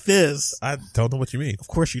 Like this? I don't know what you mean. Of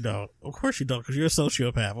course you don't. Of course you don't, because you're a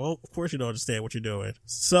sociopath. Well, of course you don't understand what you're doing.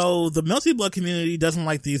 So the Melty Blood community doesn't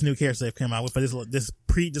like these new characters they've come out with for this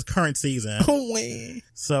current season. Oh, man.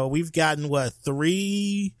 So we've gotten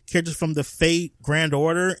 3 characters from the Fate Grand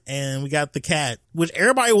Order, and we got the cat, which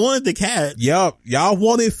everybody wanted the cat. Yup. Y'all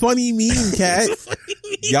wanted funny mean cat.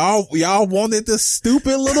 Y'all wanted the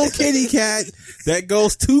stupid little kitty cat that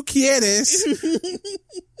goes two quieres.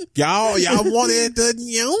 Y'all wanted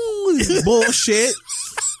the bullshit.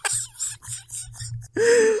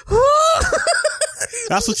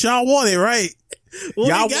 That's what y'all wanted, right? Well,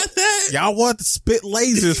 y'all we got that. Y'all want to spit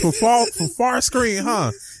lasers from far screen,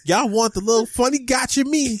 huh? Y'all want the little funny gotcha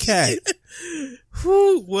mean cat.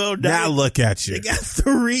 Whew, well, Now look at you. They got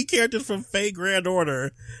 3 characters from Fate Grand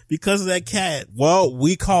Order because of that cat. Well,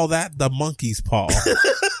 we call that the monkey's paw.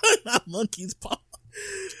 Not monkey's paw.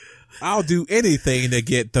 I'll do anything to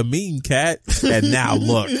get the mean cat. And now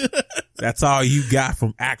look, that's all you got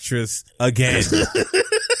from actress again.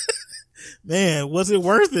 Man, was it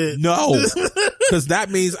worth it? No, because that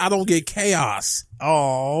means I don't get chaos.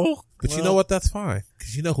 Oh, But you know what? That's fine.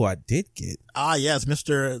 Because you know who I did get? Ah, yes,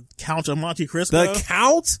 Mr. Count of Monte Cristo. The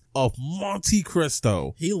Count of Monte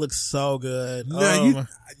Cristo. He looks so good. Now,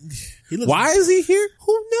 he looks, why is he here?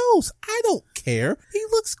 Who knows? I don't care. He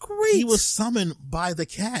looks great. he was summoned by the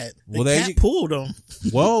cat. The Well, there cat you- pulled him.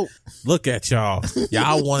 Well, look at y'all.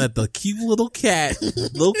 Y'all wanted the cute little cat,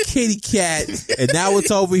 little kitty cat, and now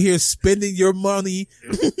it's over here spending your money.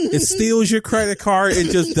 It steals your credit card and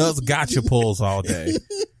just does gotcha pulls all day.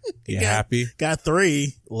 You happy? Got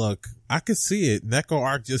 3. Look, I could see it. Neko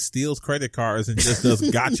Arc just steals credit cards and just does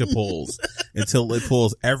gotcha pulls until it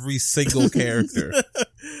pulls every single character.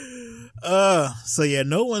 So yeah,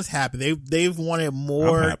 no one's happy. They've wanted I'm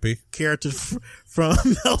more happy. characters from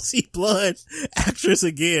Melty Blood actress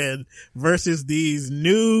again versus these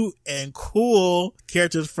new and cool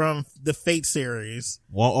characters from the Fate series.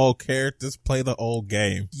 Want old characters, play the old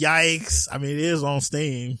game. Yikes. I mean, it is on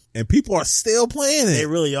Steam. And people are still playing They it.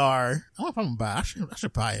 really are. I don't know if I'm gonna buy it. I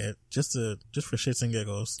should buy it just for shits and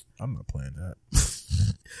giggles. I'm not playing that.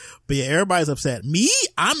 But yeah, everybody's upset. Me,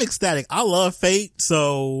 I'm ecstatic. I love Fate,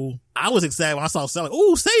 so I was excited when I saw Sally.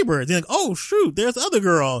 Oh, Saber. Then, like, oh shoot, there's the other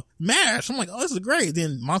girl, Mash. I'm like, oh, this is great.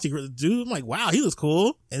 Then Monty, dude, I'm like, wow, he looks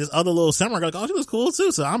cool. And this other little samurai girl, like, oh, she looks cool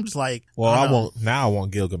too. So I'm just like, Well, I I don't know.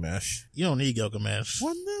 want Gilgamesh. You don't need Gilgamesh.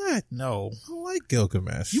 Why not? No, I like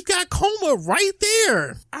Gilgamesh. you got Coma right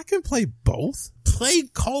there. I can play both. Play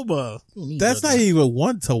Coma. You don't need That's not Gilgamesh.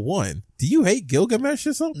 even 1-to-1. Do you hate Gilgamesh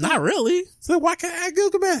or something? Not really. So why can't I add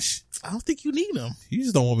Gilgamesh? I don't think you need him. You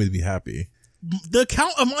just don't want me to be happy. The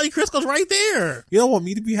Count of Monte Cristo's right there. You don't want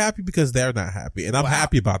me to be happy because they're not happy. And I'm Wow.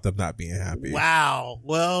 happy about them not being happy. Wow.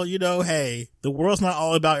 Well, hey, the world's not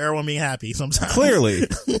all about everyone being happy sometimes. Clearly.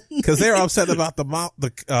 Because they're upset about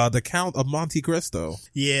the Count of Monte Cristo.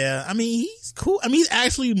 Yeah. I mean, he's cool. I mean, he's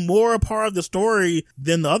actually more a part of the story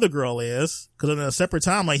than the other girl is. Cause in a separate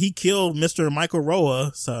time, like, he killed Mr. Michael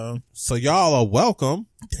Roa. So, So y'all are welcome.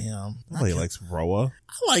 damn. Nobody likes Roa.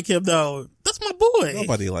 I like him though. That's my boy.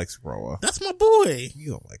 Nobody likes Roa. That's my boy.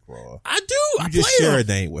 You don't like Roa. I do. I You just play share him. a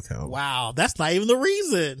name with him. Wow. That's not even the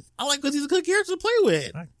reason. I like because he's a good character to play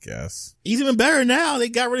with. I guess. He's even better now. They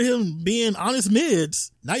got rid of him being honest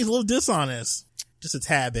mids. Now he's a little dishonest. Just a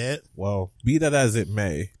tad bit. Well, be that as it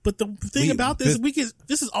may, But the thing about this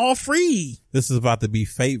is all free. this is about to be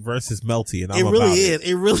Fate versus Melty, and I'm It about really it. is.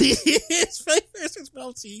 It really is. Fate versus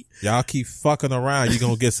Melty. Y'all keep fucking around, you're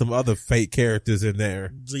gonna get some other Fate characters in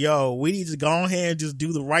there. Yo, we need to go ahead and just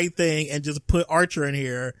do the right thing and just put Archer in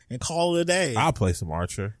here and call it a day. I'll play some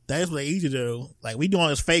Archer. That's what they need to do. Like, we doing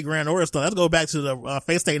this Fate Grand Order stuff. Let's go back to the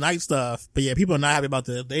Fate Stay Night stuff. But yeah, people are not happy about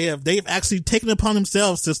that. They've actually taken it upon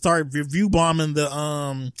themselves to start review bombing the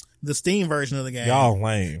Steam version of the game. Y'all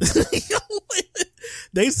lame.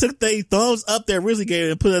 They took their thumbs up their original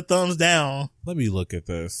game and put a thumbs down. Let me look at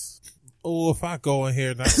this. Oh, if I go in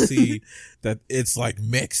here and I see that it's like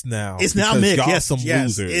mixed now. It's now because mixed. Y'all Yes, some yes,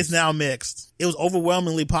 losers. it's now mixed. It was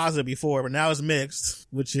overwhelmingly positive before, but now it's mixed,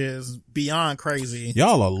 which is beyond crazy.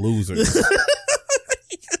 Y'all are losers.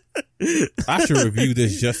 I should review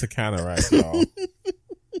this just to counteract y'all.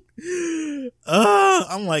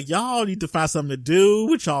 I'm like, y'all need to find something to do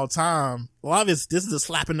with y'all time. A lot of this is a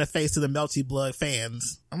slap in the face to the Melty Blood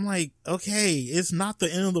fans. I'm like, okay, it's not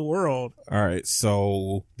the end of the world. All right,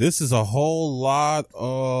 so this is a whole lot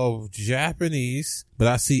of Japanese, but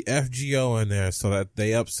I see FGO in there, so that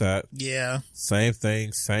they upset. Yeah. Same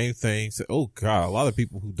thing. Oh God, a lot of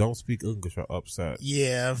people who don't speak English are upset.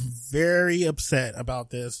 Yeah, very upset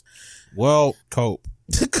about this. Well, cope.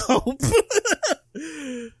 Cope.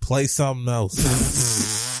 Play something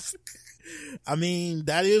else. I mean,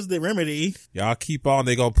 that is the remedy. Y'all keep on.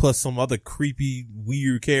 They're going to put some other creepy,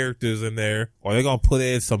 weird characters in there. Or they're going to put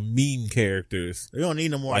in some mean characters. We don't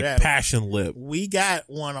need no more like of that. Passion Lip. We got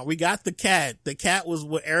one. We got the cat. The cat was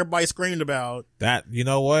what everybody screamed about. That, you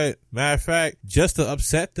know what? Matter of fact, just to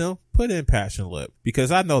upset them, put in Passion Lip.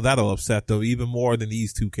 Because I know that'll upset them even more than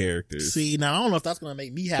these two characters. See, now I don't know if that's going to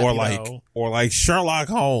make me happy, or like Sherlock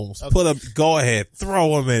Holmes. Okay. Go ahead.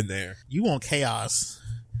 Throw him in there. You want chaos.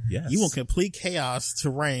 Yes. You want complete chaos to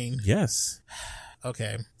reign. Yes.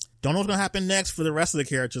 Okay. Don't know what's going to happen next for the rest of the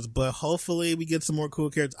characters, but hopefully we get some more cool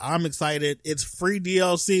characters. I'm excited. It's free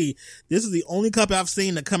DLC. This is the only company I've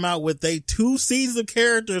seen to come out with 2 seasons of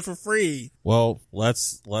characters for free. Well,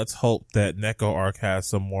 let's hope that Neko Arc has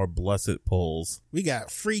some more blessed pulls. We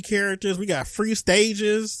got free characters. We got free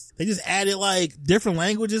stages. They just added like different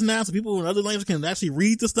languages now, so people in other languages can actually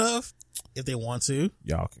read the stuff if they want to.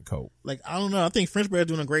 Y'all can cope. Like, I don't know. I think French Bear is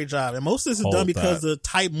doing a great job. And most of this is done because the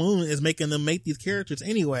Type Moon is making them make these characters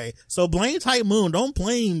anyway. So blame Type Moon. Don't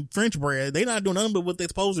blame French Bread. They're not doing nothing but what they're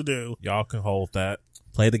supposed to do. Y'all can hold that.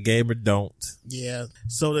 Play the game or don't. Yeah.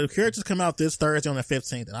 So the characters come out this Thursday on the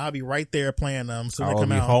 15th, and I'll be right there playing them. So they I'll come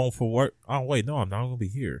be out. home for work. Oh, wait. No, I'm not going to be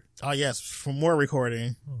here. Oh, yes. For more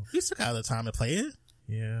recording. We still got the time to play it.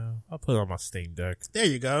 Yeah. I'll put it on my Steam Deck. There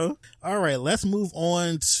you go. All right. Let's move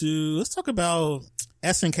on let's talk about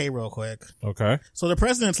SNK real quick. Okay. So the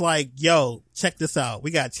president's like, yo, check this out.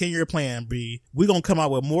 We got a 10-year plan, B. We're going to come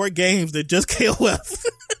out with more games than just KOF.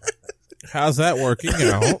 How's that working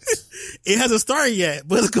out? It hasn't started yet,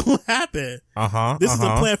 but it's going to happen. This is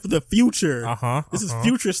a plan for the future. This is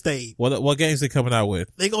future state. What games they coming out with?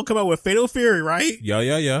 They going to come out with Fatal Fury, right?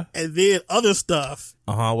 Yeah. And then other stuff.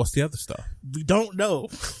 What's the other stuff? We don't know.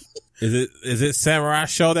 Is it Samurai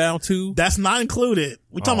Showdown 2? That's not included.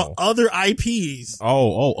 We're talking about other IPs.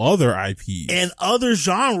 Other IPs. And other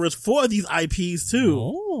genres for these IPs too.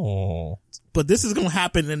 Oh. But this is going to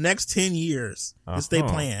happen in the next 10 years. It's their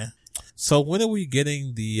plan. So when are we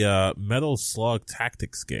getting the Metal Slug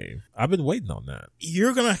Tactics game? I've been waiting on that.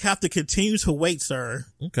 You're going to have to continue to wait, sir.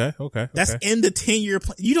 Okay. That's in the 10-year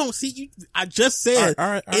plan. You don't see, I just said all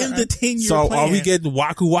right, the 10-year plan. So are we getting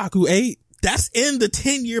Waku Waku 8? That's in the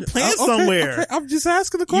 10-year plan somewhere. Okay. I'm just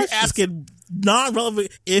asking the question. You're asking non-relevant.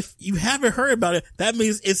 If you haven't heard about it, that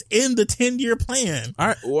means it's in the 10-year plan. All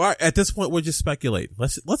right. Well, at this point, we're just speculating.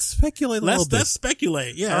 Let's speculate a little bit. Let's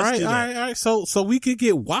speculate. Yeah. All right. So we could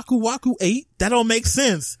get Waku Waku 8. That don't make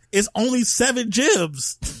sense. It's only 7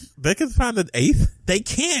 gibs. They can find an 8th? They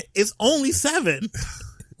can't. It's only 7.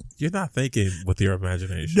 You're not thinking with your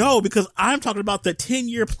imagination. No, because I'm talking about the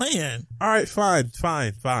 10-year plan. All right, fine.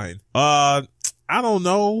 I don't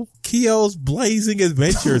know. Kyo's Blazing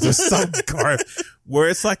Adventures or some card where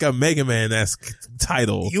it's like a Mega Man-esque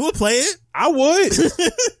title. You would play it? I would.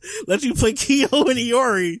 Let you play Kyo and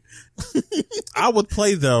Iori. I would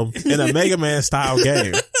play them in a Mega Man style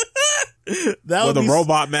game. Where the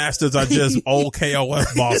robot masters are just old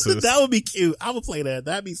KOF bosses. That would be cute. I would play that.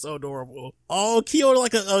 That'd be so adorable. Oh, Kyo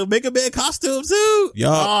like a Mega Man costume too?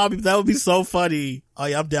 Yup. Oh, that would be so funny. Oh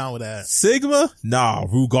yeah, I'm down with that. Sigma? Nah,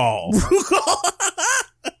 Rugal.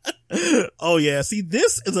 Oh yeah, see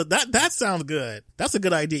this is that sounds good. That's a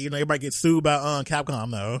good idea. You know, everybody gets sued by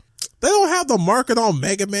Capcom though. They don't have the market on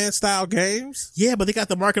Mega Man style games. Yeah, but they got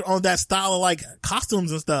the market on that style of like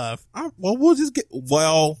costumes and stuff. We'll just get,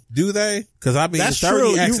 do they? Cause I mean, that's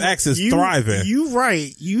 30XX is thriving. You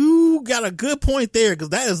right. You got a good point there. Cause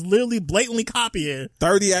that is literally blatantly copying.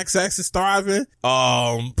 30XX is thriving.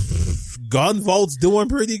 Gunvolt's doing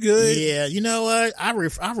pretty good. Yeah. You know what? I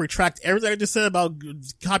retract everything I just said about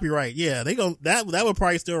copyright. Yeah. That would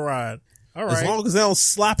probably still ride. All right. As long as they don't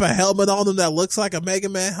slap a helmet on them that looks like a Mega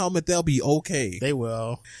Man helmet, they'll be okay. They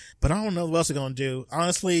will. But I don't know what else they're going to do.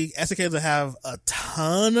 Honestly, SNK will have a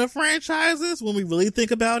ton of franchises when we really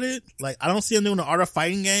think about it. Like, I don't see them doing an Art of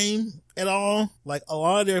Fighting game. at all. Like a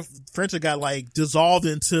lot of their franchise got like dissolved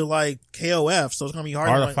into like KOF, so it's gonna be hard.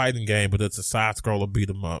 Art to, of Fighting game, but it's a side scroller beat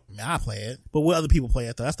 'em up. I mean, I play it, but what other people play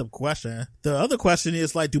it though? That's the question. The other question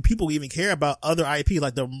is like, do people even care about other IP,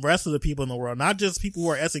 like the rest of the people in the world, not just people who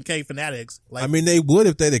are SNK fanatics? Like, I mean, they would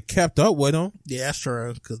if they'd have kept up with them. yeah, that's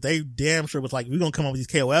true, because they damn sure was like, we're gonna come up with these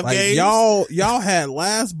KOF Like games. y'all had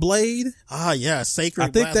Last Blade. Ah, yeah, Sacred.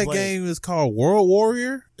 I think Last that Blade. game is called World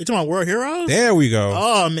Warrior. You talking about World Heroes? There we go.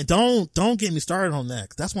 Oh man, don't get me started on that.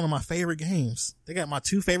 'Cause that's one of my favorite games. They got my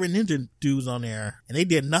two favorite ninja dudes on there, and they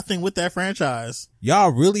did nothing with that franchise. Y'all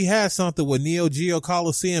really had something with Neo Geo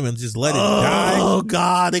Coliseum and just let it die. Oh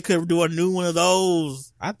god, they could do a new one of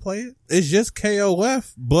those. I'd play it. It's just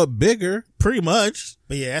KOF, but bigger. Pretty much.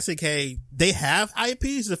 But yeah, SNK, they have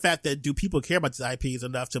IPs. The fact that do people care about these IPs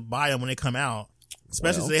enough to buy them when they come out?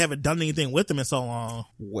 Especially Well. since they haven't done anything with them in so long.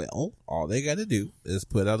 Well, all they got to do is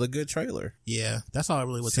put out a good trailer. Yeah, that's all it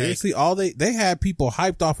really would take. Seriously, all they had people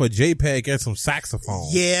hyped off a JPEG and some saxophone.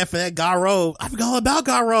 Yeah, for that Garo. I forgot all about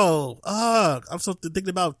Garo. I'm so thinking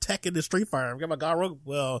about Tekken and Street Fighter. I forgot about Garo.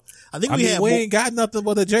 Well, I think we ain't got nothing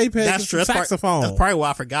but a JPEG that's and true. some saxophone. That's probably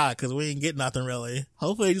why I forgot, because we didn't get nothing really.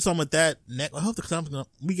 Hopefully they do something with that. I hope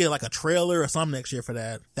we get like a trailer or something next year for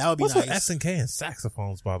that. That would be What's nice. with SNK and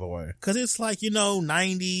saxophones, by the way? Cause it's like,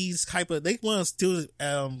 90s type of, they want to still,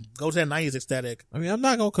 go to that 90s aesthetic. I mean, I'm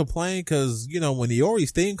not gonna complain because, when the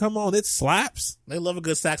Iori's theme come on, it slaps. They love a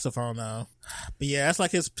good saxophone though. But yeah, that's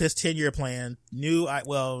like his 10-year plan.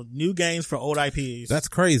 New games for old IPs. That's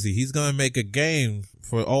crazy. He's gonna make a game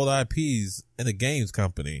for old IPs in a games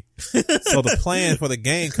company. So the plan for the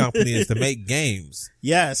game company is to make games.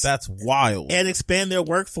 Yes. That's wild. And expand their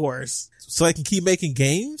workforce. So they can keep making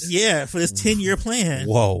games? Yeah, for this 10-year plan.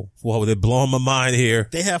 Whoa, they're blowing my mind here.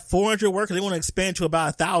 They have 400 workers. They want to expand to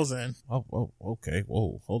about 1,000. Oh, okay.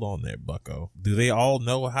 Whoa, hold on there, bucko. Do they all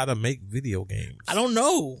know how to make video games? I don't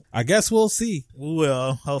know. I guess we'll see. We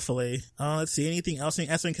will, hopefully. Let's see, anything else in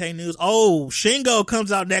SNK news? Oh, Shingo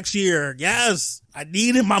comes out next year. Yes. I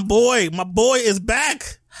needed my boy. My boy is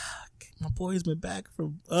back. My boy's been back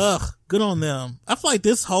from, good on them. I feel like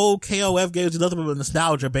this whole KOF game is nothing but a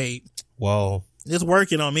nostalgia bait. Well, it's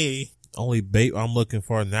working on me. Only bait I'm looking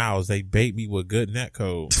for now is they bait me with good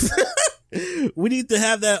netcode. We need to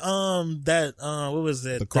have that, what was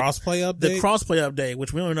it? The crossplay update? The crossplay update,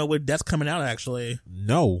 which we don't know when that's coming out actually.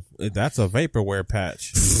 No, that's a vaporware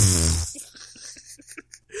patch.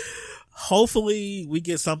 Hopefully we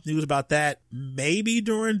get some news about that maybe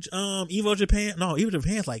during Evo Japan. No, Evo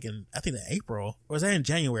Japan's like in April, or is that in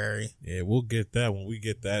January? Yeah, we'll get that when we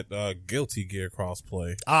get that Guilty Gear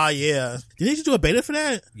crossplay. Ah, yeah. Didn't you do a beta for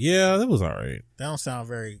that? Yeah, that was alright. You don't sound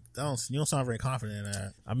very confident in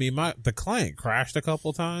that. I mean, the client crashed a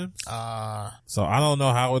couple times. So I don't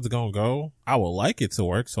know how it's gonna go. I would like it to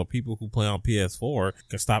work so people who play on PS4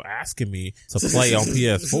 can stop asking me to play on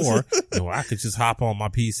PS4 and I could just hop on my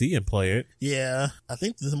PC and play it. Yeah, I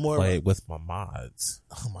think there's more. Play it with my mods.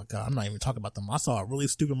 Oh my god, I'm not even talking about them. I saw a really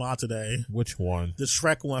stupid mod today. Which one? The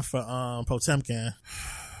Shrek one for Potemkin.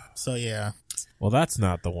 So yeah. Well, that's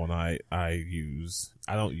not the one I use.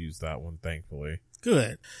 I don't use that one, thankfully.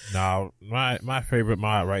 Good. Now, my favorite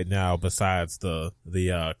mod right now, besides the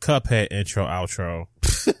Cuphead intro outro,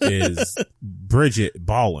 is Bridget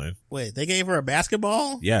ballin'. Wait, they gave her a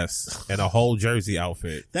basketball? Yes, and a whole jersey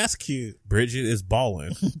outfit. That's cute. Bridget is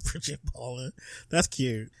ballin'. Bridget ballin'. That's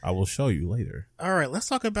cute. I will show you later. All right, let's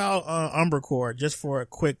talk about Umber Core just for a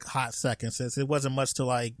quick hot second, since it wasn't much to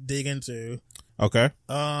like dig into. Okay.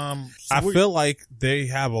 I feel like they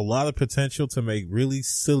have a lot of potential to make really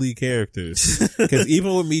silly characters. Cause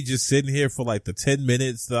even with me just sitting here for like the 10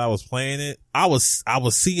 minutes that I was playing it, I was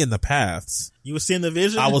seeing the paths. You were seeing the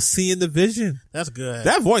vision? I was seeing the vision. That's good.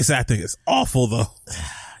 That voice acting is awful though.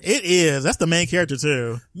 It is. That's the main character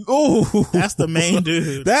too. Oh, that's the main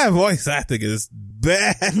dude. That voice acting is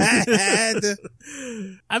bad.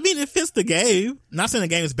 I mean, it fits the game. Not saying the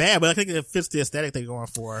game is bad, but I think it fits the aesthetic they're going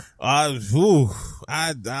for. I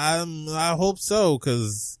hope so,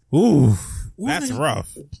 cause that's rough.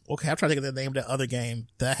 Okay, I'm trying to think of the name of that other game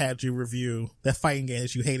that I had you review, that fighting game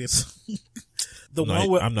that you hated.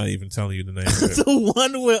 I'm not even telling you the name of it. The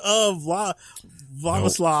one with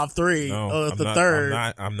Vladislav 3, the third.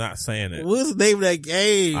 I'm not saying it. What's the name of that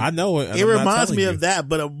game? I know it. It reminds me of that,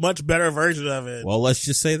 but a much better version of it. Well, let's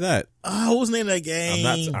just say that. What was the name of that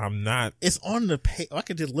game? I'm not. It's on the page. I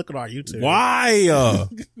could just look at our YouTube. Why?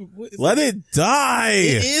 Let it die.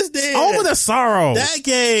 It is there. Over the Sorrow. That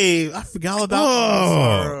game. I forgot all about Armor of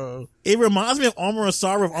Sorrow. It reminds me of Armor of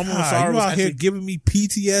Sorrow. You out here giving me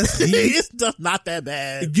PTSD. It's not that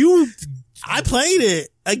bad. I played it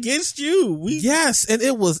against you. Yes, and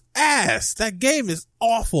it was ass. That game is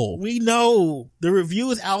awful. We know the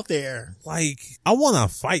review is out there. Like, I want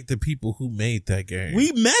to fight the people who made that game.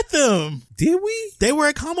 We met them. Did we? They were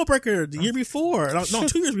at Combo Breaker the year before. No,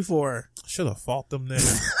 2 years before. Should have fought them then.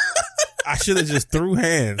 I should have just threw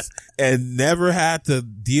hands and never had to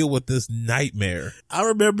deal with this nightmare. I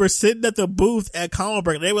remember sitting at the booth at Combo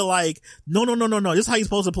Breaker. They were like, no. This is how you're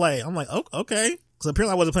supposed to play. I'm like, oh, okay. Because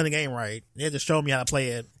apparently I wasn't playing the game right. They had to show me how to play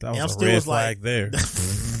it. That was a red flag there.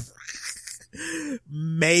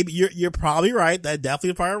 Maybe you're probably right. That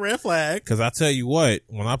definitely probably a red flag. Cause I tell you what,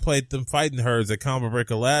 when I played them fighting herds at Combo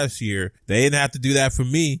Breaker last year, they didn't have to do that for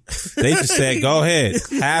me. They just said, go ahead,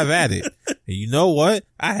 have at it. And you know what?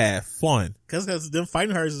 I had fun. Cause them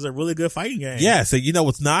fighting herds is a really good fighting game. Yeah. So you know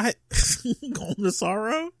what's not? Omen of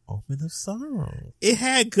Sorrow? Omen of Sorrow. It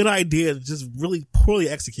had good ideas, just really poorly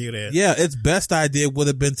executed. Yeah. Its best idea would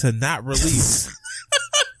have been to not release.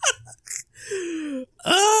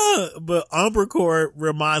 But Umber Court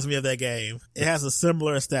reminds me of that game. It has a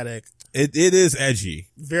similar aesthetic. It is edgy.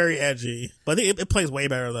 Very edgy. But it plays way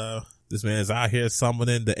better though. This man is out here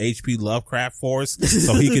summoning the HP Lovecraft Force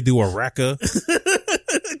so he could do a Rekka.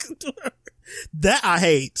 That I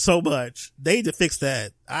hate so much. They need to fix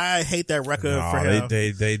that. I hate that Rekka for him.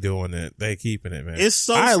 They doing it. They keeping it, man. It's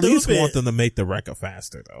so I stupid. at least want them to make the Rekka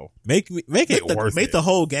faster though. Make it worth it. Make the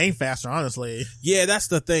whole game faster, honestly. Yeah, that's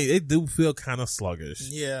the thing. They do feel kind of sluggish.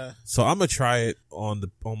 Yeah. So I'm gonna try it on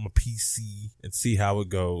my PC and see how it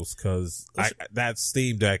goes, cause that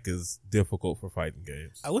Steam Deck is difficult for fighting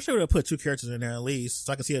games. I wish I would have put 2 characters in there at least,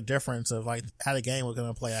 so I could see a difference of like how the game was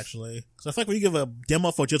gonna play actually. Cause I feel like when you give a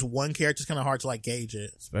demo for just one character, it's kind of hard to like gauge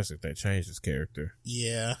it. Especially if they change his character.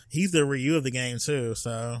 Yeah. He's the Ryu of the game too,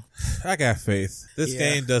 so. I got faith. This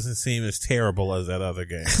game doesn't seem as terrible as that other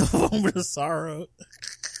game. Omen of Sorrow.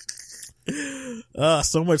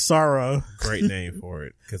 So much sorrow. Great name for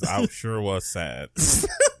it, because I sure was sad.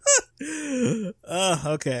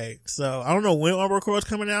 Okay. So I don't know when Umber Core's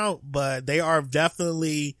coming out, but they are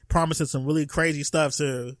definitely promising some really crazy stuff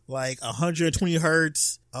too. Like 120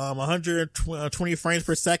 hertz, 120 frames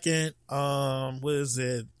per second. What is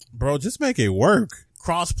it? Bro, just make it work.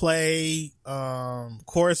 Crossplay,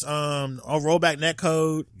 course, rollback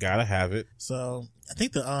netcode. Gotta have it. So I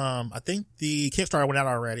think the Kickstarter went out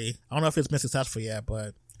already. I don't know if it's been successful yet,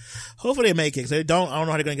 but hopefully they make it. 'Cause they don't, I don't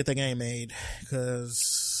know how they're going to get the game made.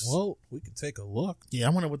 Cause. Well, we can take a look. Yeah, I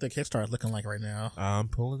wonder what the Kickstarter is looking like right now. I'm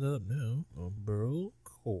pulling it up now. Umber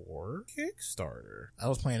Core Kickstarter. I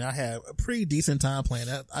was playing, I had a pretty decent time playing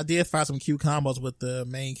that. I did find some cute combos with the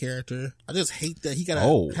main character. I just hate that he gotta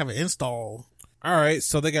have an install. All right,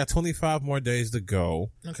 so they got 25 more days to go.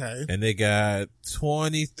 Okay. And they got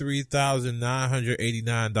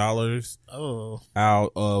 $23,989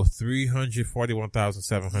 out of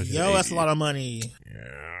 $341,780. Yo, that's a lot of money.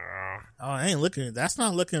 Yeah. Oh, I ain't looking. That's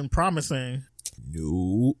not looking promising.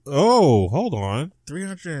 No. Oh, hold on.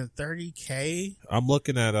 330K? I'm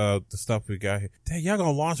looking at the stuff we got here. Dang, y'all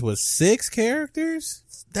gonna launch with 6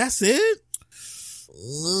 characters? That's it?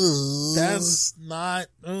 That's not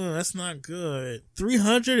good.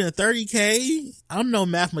 330K? I'm no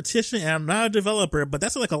mathematician and I'm not a developer, but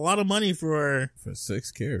that's like a lot of money for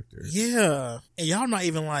 6 characters. Yeah. And y'all not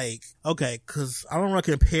even like, okay, cause I don't want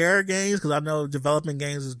to compare games cause I know developing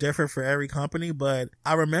games is different for every company, but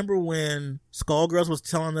I remember when Skullgirls was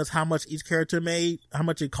telling us how much each character made, how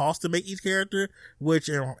much it cost to make each character, which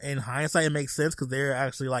in hindsight it makes sense cause they're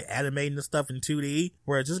actually like animating this stuff in 2D,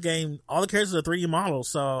 whereas this game, all the characters are 3D models.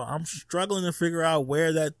 So I'm struggling to figure out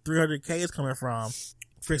where that 300K is coming from.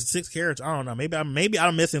 For 6 characters, I don't know. Maybe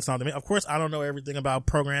I'm missing something. Of course, I don't know everything about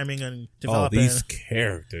programming and developing. Oh, these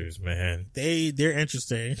characters, man. They're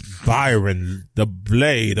interesting. Byron, the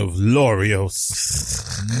Blade of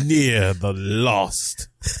Lorios, near the lost.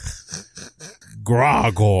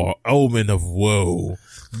 Grogor, Omen of Woe.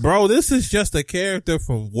 Bro, this is just a character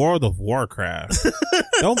from World of Warcraft.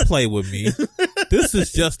 Don't play with me. This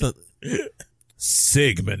is just a...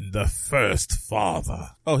 Sigmund, the First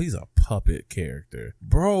Father. Oh, he's a puppet character.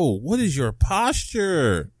 Bro, what is your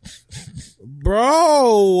posture?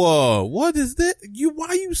 Bro, what is this? Why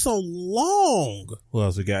are you so long? Who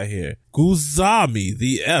else we got here? Guzami,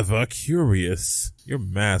 the Ever Curious. Your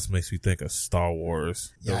mask makes me think of Star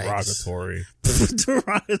Wars. Yikes. Derogatory.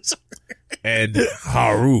 And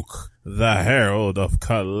Haruk, the herald of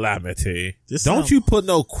calamity. This Don't sound- you put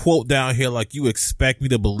no quote down here like you expect me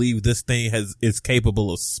to believe this thing is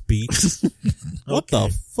capable of speech. What Okay.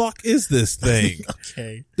 the fuck is this thing?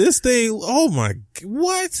 Okay. This thing, oh my,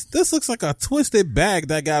 what? This looks like a twisted bag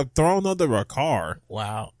that got thrown under a car.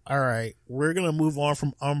 Wow. All right. We're going to move on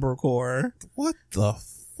from Umber Core. What the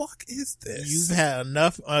fuck is this? You've had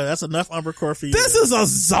enough. That's enough Umber Core for you. This is a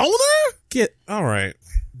zoner? All right.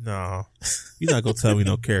 No. You're not gonna tell me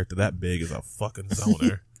no character that big is a fucking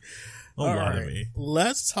zoner. Don't All lie to right. me.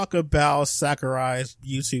 Let's talk about Sakurai's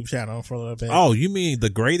YouTube channel for a little bit. Oh, you mean the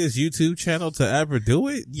greatest YouTube channel to ever do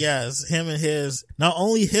it? Yes, him and his not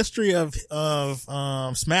only history of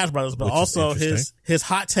Smash Brothers, but Which is also interesting. his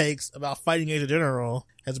hot takes about fighting games in general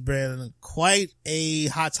has been quite a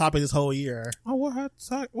hot topic this whole year. Oh, what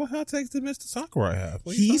hot takes did Mr. Sakurai have?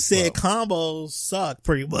 What are you He talking said about? combos suck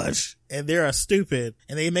pretty much, and they are stupid,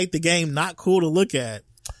 and they make the game not cool to look at.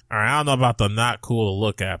 All right, I don't know about the not cool to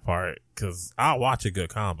look at part, because I'll watch a good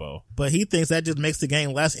combo. But he thinks that just makes the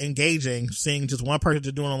game less engaging, seeing just one person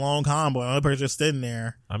just doing a long combo and another person just sitting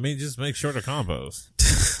there. I mean, just make sure the combos.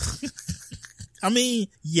 I mean,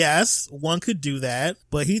 yes, one could do that,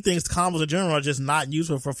 but he thinks combos in general are just not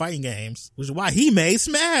useful for fighting games, which is why he made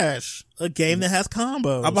Smash, a game that has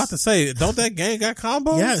combos. I'm about to say, don't that game got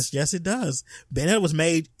combos? Yes, it does. Bayonetta was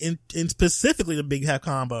made in specifically to have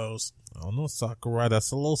combos. I don't know, Sakurai,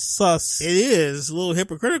 that's a little sus. It is a little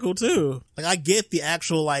hypocritical too. Like, I get the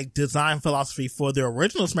actual like design philosophy for the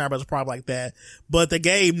original Smash Bros. Probably like that, but the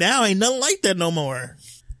game now ain't nothing like that no more.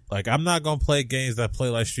 Like, I'm not gonna play games that play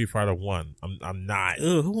like Street Fighter 1. I'm not.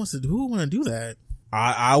 Ugh, who want to do that?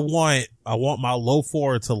 I want my low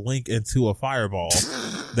forward to link into a fireball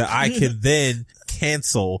that I can then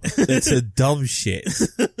cancel into dumb shit.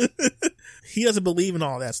 He doesn't believe in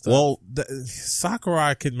all that stuff. Well,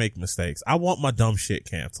 Sakurai can make mistakes. I want my dumb shit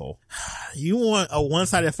canceled. You want a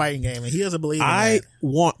one-sided fighting game, and he doesn't believe in I that.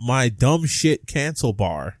 want my dumb shit cancel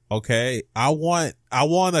bar. Okay. I want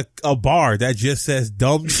a bar that just says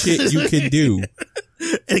dumb shit you can do.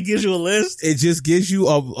 It gives you a list. It just gives you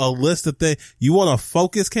a list of things. You want to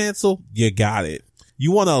focus cancel? You got it.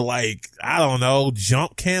 You want to, like, I don't know,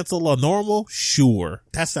 jump cancel or normal? Sure.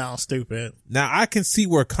 That sounds stupid. Now, I can see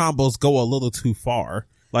where combos go a little too far.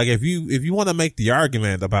 Like, if you want to make the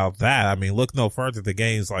argument about that, I mean, look no further to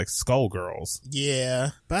games like Skullgirls. Yeah,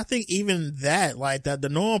 but I think even that, like the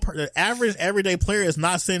the average everyday player is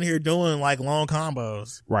not sitting here doing like long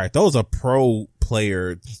combos. Right. Those are pro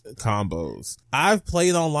player combos. I've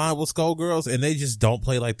played online with Skullgirls and they just don't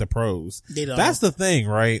play like the pros. They don't. That's the thing,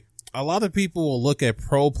 right? A lot of people will look at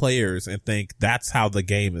pro players and think that's how the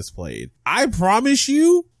game is played. I promise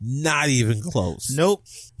you, not even close. Nope.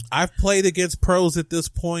 I've played against pros at this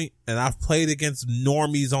point, and I've played against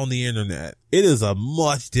normies on the internet. It is a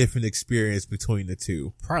much different experience between the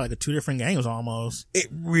two. Probably like two different games almost. It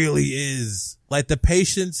really is. Like, the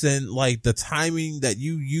patience and like the timing that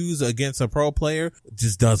you use against a pro player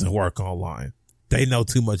just doesn't work online. They know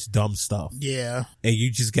too much dumb stuff. Yeah, And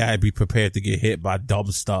you just gotta be prepared to get hit by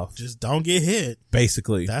dumb stuff. just don't get hit.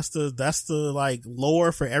 Basically. That's the like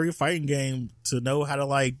lore for every fighting game to know how to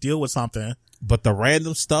like deal with something. But the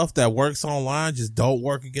random stuff that works online just don't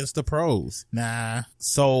work against the pros. Nah,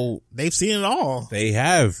 So they've seen it all. they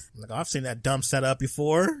have. Like, I've seen that dumb setup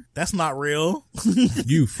before. That's not real.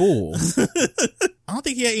 You fool. I don't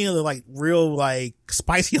think he had any other like real like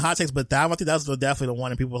spicy hot takes, but I think that's definitely the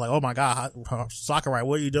one that people were like, oh my god, Sakurai,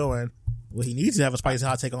 what are you doing? What he needs to have a spicy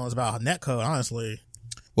hot take on is about netcode, honestly.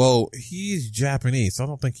 Well, he's Japanese, so I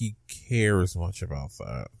don't think he cares much about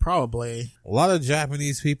that. Probably. A lot of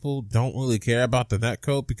Japanese people don't really care about the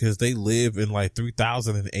netcode because they live in like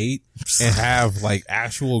 3008 and have like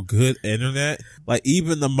actual good internet. Like,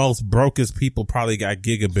 even the most brokest people probably got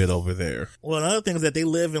gigabit over there. Well, another thing is that they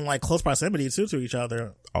live in like close proximity too to each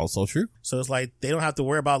other. Also true. So it's like they don't have to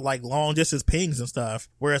worry about like long distance pings and stuff.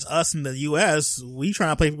 Whereas us in the US, we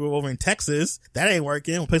trying to play people over in Texas. That ain't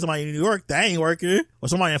working. We play somebody in New York. That ain't working. Or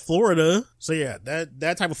somebody in Florida. So yeah,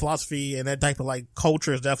 that type of philosophy and that type of like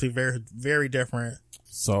culture is definitely very, very different.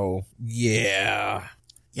 So, yeah.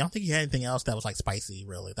 Yeah, I don't think he had anything else that was like spicy,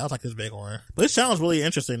 really. That was like his big one. But this channel is really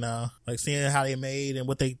interesting now. Like seeing how they made and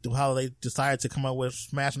how they decided to come up with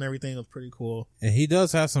Smash and everything was pretty cool. And he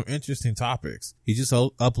does have some interesting topics. He just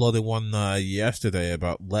uploaded one yesterday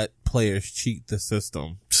about let players cheat the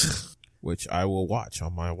system, which I will watch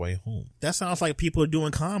on my way home. That sounds like people are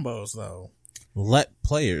doing combos though. Let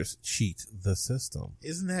players cheat the system.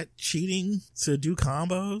 Isn't that cheating to do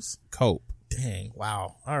combos? Cope. Dang,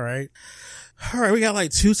 wow. All right, we got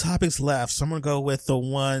like 2 topics left, so I'm gonna go with the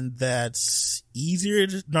one that's easier.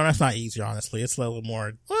 No, that's not easier, honestly. It's a little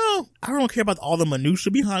more, well, I don't care about all the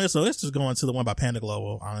minutia behind it, so let's just go into the one by Panda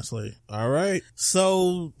Global, honestly. All right.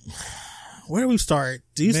 So, where do we start?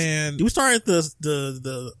 Do we start at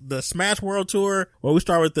the Smash World Tour, or we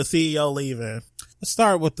start with the CEO leaving? Let's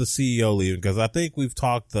start with the CEO leaving, because I think we've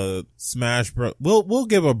talked the Smash Bros. We'll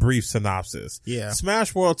give a brief synopsis. Yeah.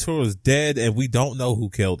 Smash World Tour is dead, and we don't know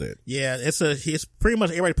who killed it. Yeah, it's pretty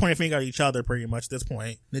much everybody pointing a finger at each other pretty much at this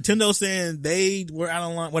point. Nintendo saying they were out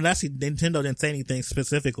of line. Well, actually, Nintendo didn't say anything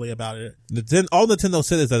specifically about it. All Nintendo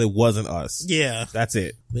said is that it wasn't us. Yeah. That's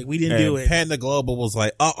it. Like, we didn't do it. Panda Global was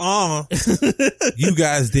like, you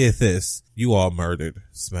guys did this. You all murdered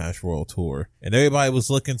Smash World Tour. And everybody was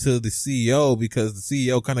looking to the CEO because the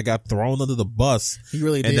CEO kind of got thrown under the bus. He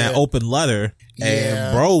really did. In that open letter. Yeah.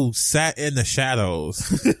 And bro sat in the shadows,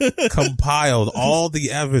 compiled all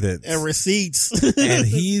the evidence. And receipts. And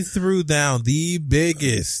he threw down the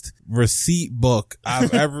biggest receipt book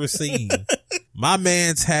I've ever seen. My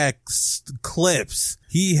man's had clips.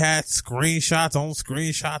 He had screenshots on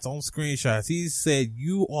screenshots on screenshots. He said,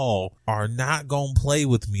 you all are not going to play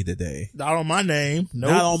with me today. Not on my name.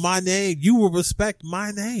 Nope. Not on my name. You will respect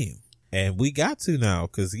my name. And we got to now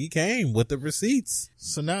because he came with the receipts.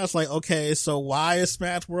 So now it's like, okay, so why is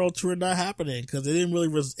Smash World Tour not happening? Because it didn't really,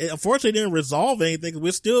 it unfortunately didn't resolve anything.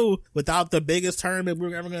 We're still without the biggest tournament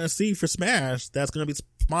we're ever going to see for Smash. That's going to be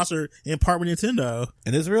sponsored in part with Nintendo.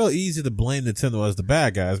 And it's real easy to blame Nintendo as the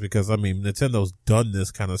bad guys because, I mean, Nintendo's done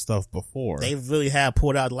this kind of stuff before. They really have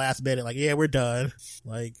pulled out the last minute, like, yeah, we're done.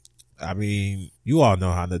 Like, I mean, you all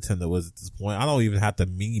know how Nintendo is at this point. I don't even have to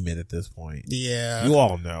meme it at this point. Yeah. You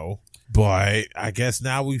all know. But I guess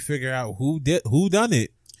now we figure out who done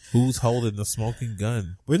it. Who's holding the smoking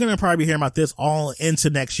gun? We're going to probably be hearing about this all into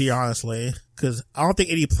next year, honestly, because I don't think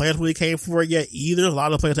any players really came for it yet either. A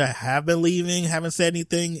lot of players that have been leaving haven't said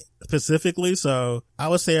anything specifically. So I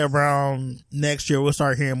would say around next year, we'll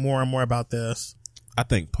start hearing more and more about this. I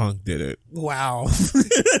think Punk did it. Wow.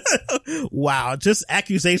 Wow. Just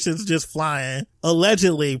accusations just flying.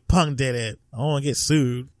 Allegedly, Punk did it. I don't want to get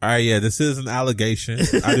sued. All right, yeah, this is an allegation.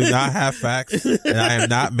 I do not have facts, and I am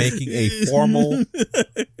not making a formal,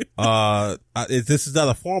 this is not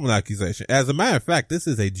a formal accusation. As a matter of fact, this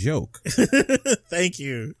is a joke. Thank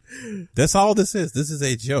you. That's all this is. This is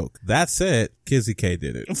a joke. That said, Kizzy K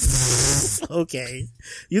did it. Okay.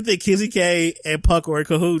 You think Kizzy K and Punk were in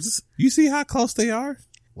cahoots? You see how close they are?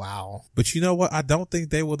 Wow. But you know what? I don't think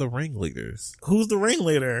they were the ringleaders. Who's the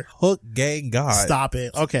ringleader? Hook Gang God. Stop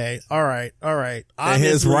it. Okay. All right. And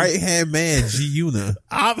his right-hand man, G-Una.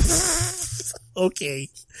 Okay.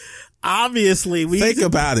 Obviously, think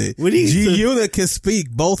about it. G-Una can speak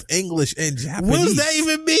both English and Japanese. What does that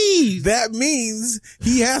even mean? That means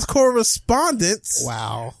he has correspondence.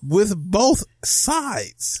 Wow. With both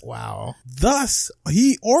sides. Wow. Thus,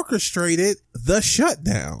 he orchestrated the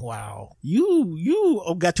shutdown. Wow.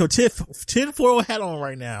 You got your tinfoil hat on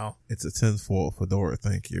right now. It's a tinfoil fedora.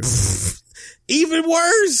 Thank you. Even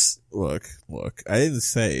worse. Look, I didn't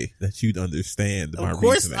say that you'd understand my reasoning. Of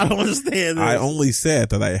course I don't understand this. I only said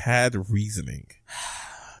that I had reasoning.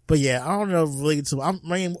 But yeah, I don't know really first I'm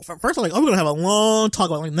like, we're going to have a long talk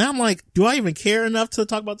about it. Like, now I'm like, do I even care enough to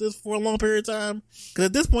talk about this for a long period of time? Cause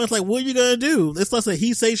at this point, it's like, what are you going to do? It's less a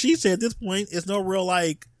he say, she said. At this point, it's no real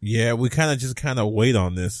like. Yeah, we kind of wait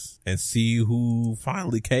on this and see who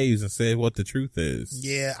finally caves and says what the truth is.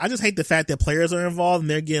 Yeah. I just hate the fact that players are involved and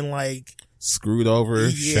they're getting like, screwed over,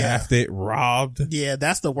 shafted, robbed. Yeah,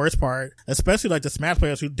 that's the worst part. Especially like the Smash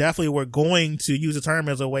players who definitely were going to use the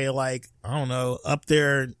tournament as a way to like, I don't know, up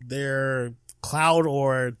their cloud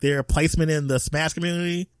or their placement in the Smash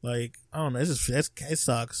community. Like, I don't know, it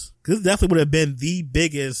sucks. Cause this definitely would have been the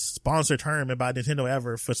biggest sponsored tournament by Nintendo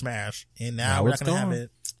ever for Smash. And now we're not gonna have it.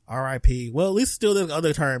 RIP. Well, at least still the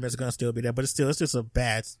other tournaments are going to still be there, but it's just a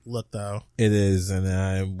bad look though. It is, and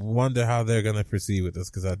I wonder how they're going to proceed with this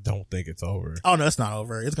because I don't think it's over. Oh no, it's not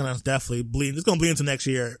over. It's going to definitely bleed. It's going to bleed into next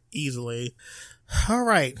year easily. All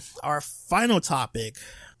right. Our final topic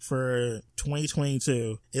for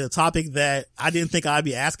 2022 is a topic that I didn't think I'd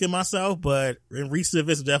be asking myself, but in recent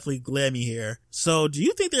events definitely led me here. So do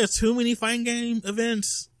you think there's too many fighting game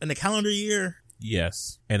events in the calendar year?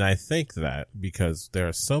 Yes. And I think that because there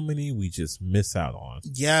are so many we just miss out on.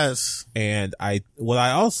 Yes. And what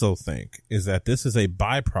I also think is that this is a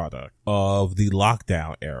byproduct of the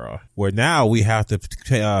lockdown era where now we have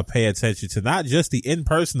to pay attention to not just the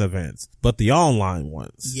in-person events, but the online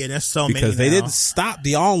ones. Yeah, there's so many because they didn't stop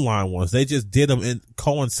the online ones. They just did them and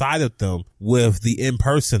coincided them with the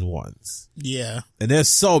in-person ones. Yeah. And there's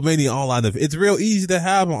so many online events. It's real easy to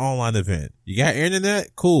have an online event. You got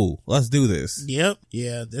internet? Cool. Let's do this. Yep.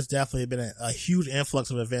 Yeah. Yeah, there's definitely been a huge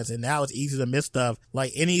influx of events, and now it's easy to miss stuff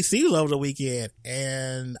like NEC over the weekend,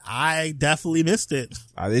 and I definitely missed it.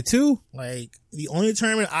 I did too. Like, the only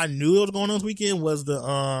tournament I knew was going on this weekend was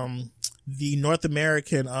the North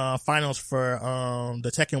American finals for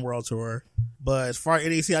the Tekken World Tour. But as far as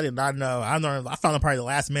NEC, I did not know. I found it probably the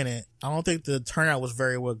last minute. I don't think the turnout was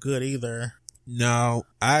very good either. No,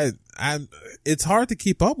 it's hard to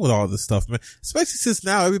keep up with all this stuff, man. Especially since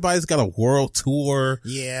now everybody's got a world tour.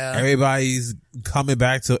 Yeah. Everybody's coming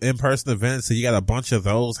back to in-person events, so you got a bunch of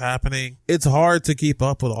those happening. It's hard to keep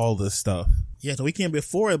up with all this stuff. Yeah, the weekend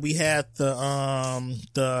before we had the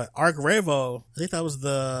Arc Revo. I think that was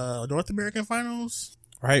the North American finals.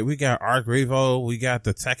 Right, we got Arc Revo, we got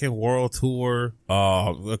the Tekken World Tour,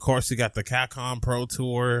 of course we got the Capcom Pro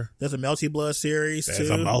Tour. There's a Melty Blood series too.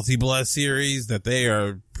 There's a Melty Blood series that they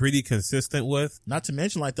are pretty consistent with. Not to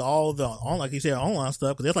mention like like you said, online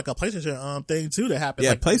stuff, because there's like a PlayStation thing too that happens.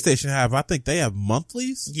 Yeah, like, PlayStation I think they have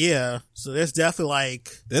monthlies. Yeah, so there's definitely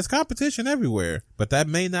there's competition everywhere, but that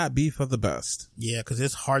may not be for the best. Yeah, because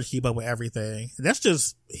it's hard to keep up with everything. And that's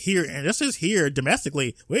just here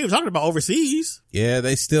domestically. We ain't even talking about overseas. Yeah,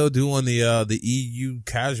 they still doing the EU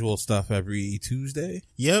casual stuff every Tuesday.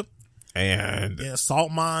 Yep. And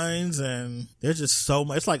salt mines, and there's just so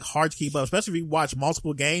much. It's like hard to keep up, especially if you watch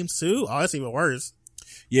multiple games too. Oh, that's even worse.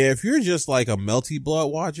 Yeah, if you're just like a Melty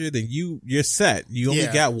Blood watcher, then you're set. You only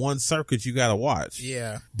got one circuit you gotta watch.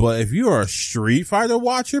 Yeah. But if you're a Street Fighter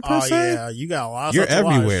watcher per se, yeah, you got a lot of you're stuff to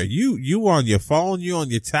everywhere. watch. You on your phone, you on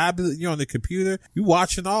your tablet, you on the computer, you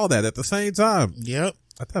watching all that at the same time. Yep.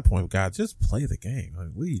 At that point, God, just play the game. Like,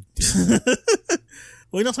 what are you doing?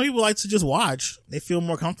 Well, some people like to just watch. They feel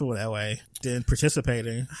more comfortable that way than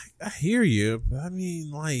participating. I hear you, but I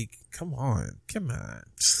mean, come on.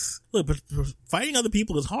 Look, but fighting other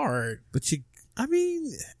people is hard. But is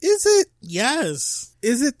it? Yes.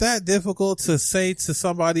 Is it that difficult to say to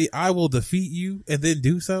somebody, I will defeat you, and then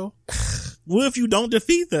do so? What if you don't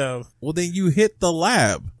defeat them? Well, then you hit the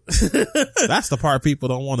lab. That's the part people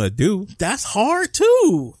don't want to do. That's hard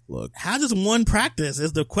too. Look, how does one practice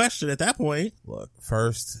is the question at that point. Look,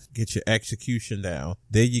 first get your execution down.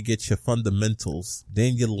 Then you get your fundamentals.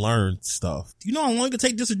 Then you learn stuff. Do you know how long it could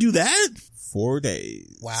take just to do that? 4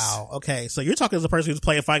 days. Wow. Okay. So you're talking as a person who's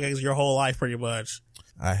playing fighting games your whole life pretty much.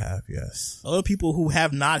 I have, yes. Other people who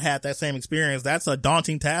have not had that same experience, that's a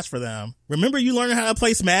daunting task for them. Remember you learning how to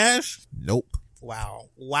play Smash? Nope. Wow.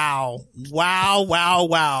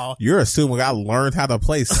 You're assuming I learned how to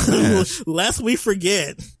play Smash. Lest we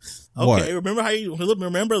forget. Okay, what?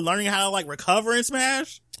 Remember learning how to recover in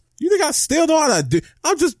Smash? You think I still know how to do?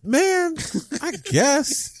 I'm just, man, I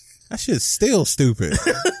guess. That shit's still stupid.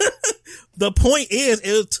 The point is,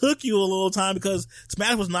 it took you a little time because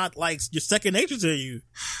Smash was not your second nature to you.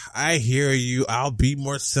 I hear you. I'll be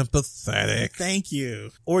more sympathetic. Thank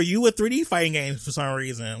you. Or you with 3D fighting games for some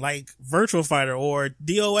reason, like Virtual Fighter or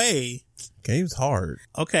DOA. Game's hard.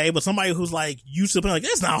 Okay, but somebody who's used to playing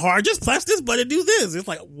it's not hard. Just press this button, do this. It's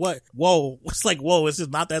what? Whoa. It's whoa. It's just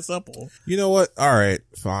not that simple. You know what? All right,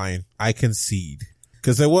 fine. I concede.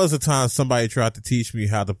 Because there was a time somebody tried to teach me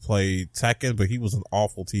how to play Tekken, but he was an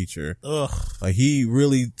awful teacher. Ugh. He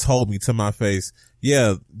really told me to my face,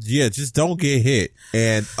 yeah, just don't get hit.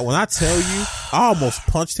 And when I tell you, I almost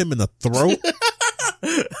punched him in the throat.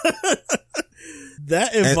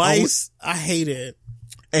 That advice, I hate it.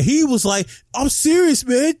 And he was like, I'm serious,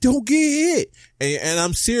 man. Don't get hit. And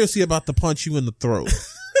I'm seriously about to punch you in the throat.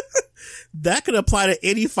 That could apply to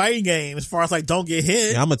any fighting game as far as don't get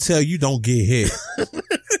hit. Yeah, I'm going to tell you don't get hit.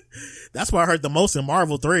 That's what I heard the most in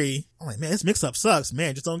Marvel 3. I'm like, man, this mix-up sucks.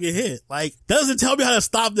 Man, just don't get hit. Doesn't tell me how to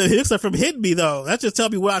stop the mix-up from hitting me, though. That just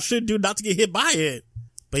tells me what I should do not to get hit by it.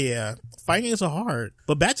 But yeah, fighting games are hard.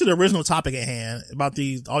 But back to the original topic at hand about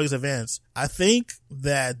all these events. I think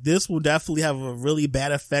that this will definitely have a really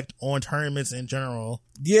bad effect on tournaments in general.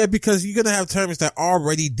 Yeah, because you're going to have tournaments that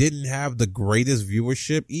already didn't have the greatest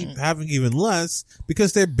viewership, having even less,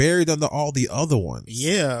 because they're buried under all the other ones.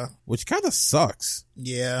 Yeah. Which kind of sucks.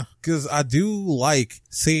 Yeah. Because I do like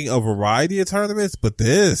seeing a variety of tournaments, but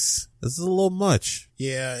this is a little much.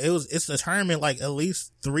 Yeah, it's a tournament at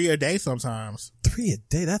least 3 a day sometimes. 3 a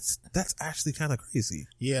day? That's actually kind of crazy.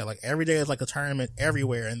 Yeah, every day is a tournament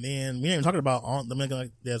everywhere. And then we ain't even talking about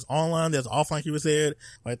there's online, there's offline, like you said.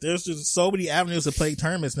 There's just so many avenues to play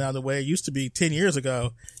tournaments now the way it used to be 10 years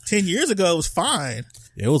ago. 10 years ago it was fine.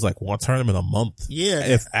 It was one tournament a month. Yeah.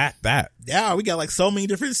 If at that. Yeah, we got so many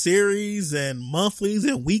different series and monthlies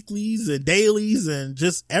and weeklies and dailies and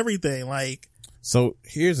just everything. So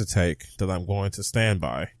here's a take that I'm going to stand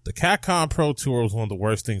by. The Capcom Pro Tour was one of the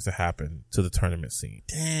worst things to happen to the tournament scene.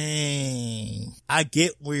 Dang. I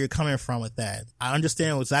get where you're coming from with that. I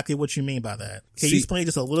understand exactly what you mean by that. Can you explain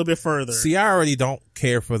just a little bit further? See, I already don't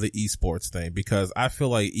care for the esports thing because I feel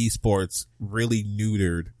like esports really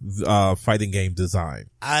neutered fighting game design.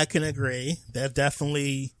 I can agree. That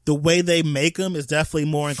definitely, the way they make them is definitely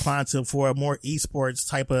more inclined to for a more esports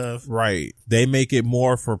type of. Right. They make it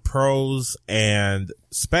more for pros and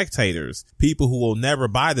spectators, people who will never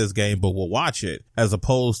buy this game but will watch it, as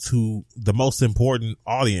opposed to the most important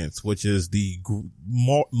audience, which is the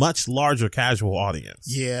much larger casual audience.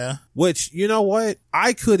 Yeah. Which, you know what?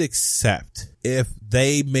 I could accept if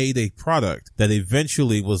they made a product that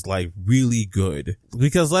eventually was like really good.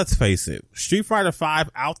 Because let's face it, Street Fighter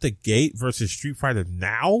V out the gate versus Street Fighter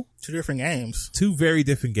now, two different games. Two very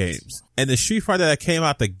different games. And the Street Fighter that came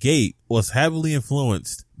out the gate was heavily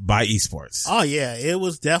influenced by esports. Oh yeah, it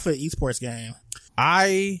was definitely an esports game.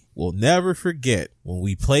 I will never forget when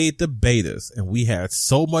we played the betas and we had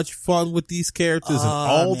so much fun with these characters and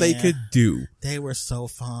all they could do. They were so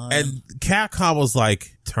fun. And Capcom was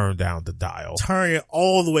like, turn down the dial. Turn it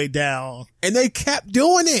all the way down. And they kept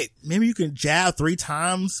doing it. Maybe you can jab 3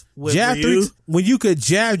 times with Ryu. When you could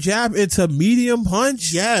jab into medium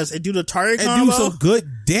punch. Yes, and do the target and combo. Do some good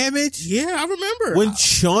damage. Yeah, I remember. When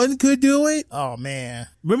Chun could do it. Oh, man.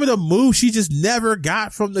 Remember the move she just never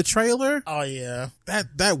got from the trailer? Oh, yeah.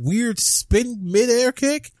 That weird spin mid-air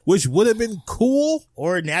kick, which would have been cool.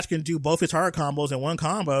 Or Natch can do both his target combos in one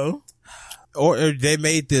combo. Or they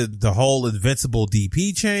made the whole invincible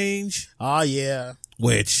DP change. Oh, yeah.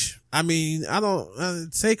 Which, I mean, I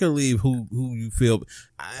don't take or leave who you feel.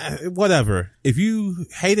 Whatever. If you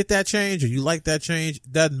hated that change or you like that change,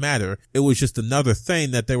 doesn't matter. It was just another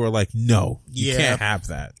thing that they were like, no, you can't have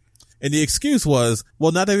that. And the excuse was,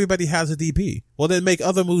 well, not everybody has a DP. Well, then make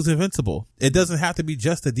other moves invincible. It doesn't have to be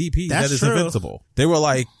just a DP that is invincible. They were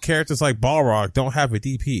like, characters like Balrog don't have a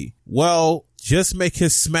DP. Well, just make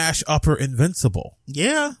his smash upper invincible.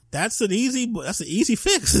 Yeah, that's an easy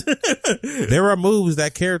fix. There are moves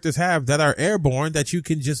that characters have that are airborne that you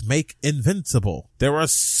can just make invincible. There are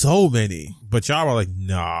so many, but y'all were like,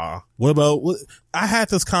 nah. I had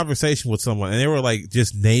this conversation with someone and they were like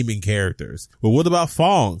just naming characters. Well, what about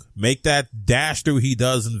Fong? Make that dash through he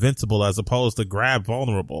does invincible as opposed to grab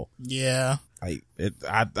vulnerable. Yeah.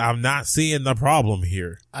 I'm not seeing the problem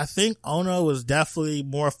here. I think Ono is definitely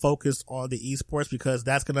more focused on the esports because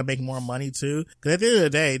that's going to make more money too. Because at the end of the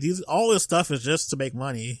day, all this stuff is just to make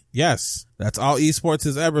money. Yes, that's all esports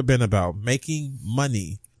has ever been about, making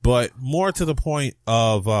money. But more to the point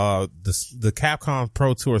of the Capcom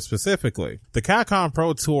Pro Tour specifically, the Capcom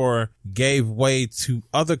Pro Tour gave way to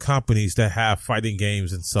other companies that have fighting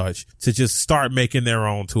games and such to just start making their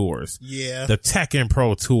own tours. Yeah. The Tekken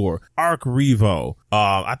Pro Tour, Arc Revo,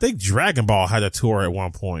 I think Dragon Ball had a tour at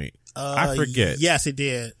one point. I forget. Yes, it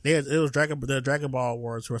did. It was the Dragon Ball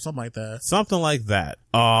Awards or something like that. Something like that.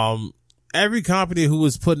 Every company who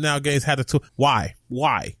was putting out games had a tour. Why?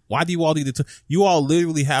 Why do you all need a tour? You all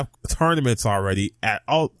literally have tournaments already at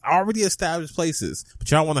already established places, but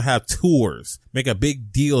y'all want to have tours, make a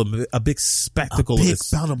big deal, a big spectacle. A big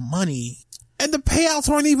amount of money. And the payouts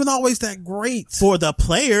aren't even always that great. For the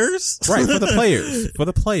players. Right, for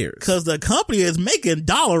the players. Because the company is making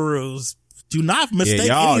dollaroos. Do not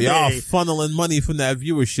mistake anything. Y'all funneling money from that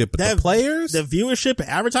viewership. But the players? The viewership and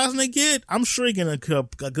advertising they get, I'm sure you're going to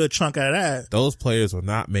get a good chunk out of that. Those players were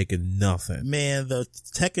not making nothing. Man, the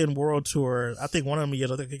Tekken World Tour, I think one of them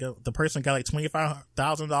years, I think the person got like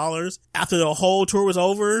 $25,000 after the whole tour was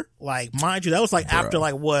over. Like, mind you, that was like after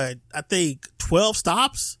like what? I think 12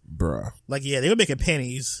 stops? Bruh. Like, yeah, they were making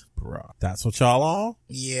pennies. Bruh. That's what y'all on?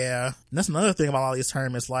 Yeah. And that's another thing about all these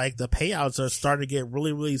tournaments. Like, the payouts are starting to get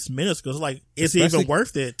really, really minuscule. It's like, is it even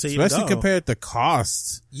worth it to even go? Especially compared to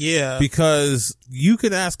costs. Yeah. Because you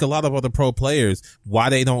can ask a lot of other pro players why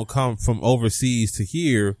they don't come from overseas to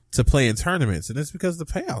here to play in tournaments. And it's because the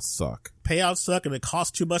payouts suck. Payouts suck and it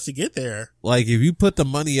costs too much to get there. Like, if you put the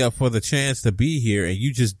money up for the chance to be here and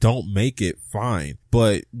you just don't make it, fine.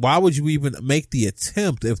 But why would you even make the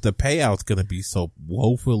attempt if the payout's going to be so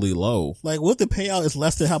woefully low? Like, what if the payout is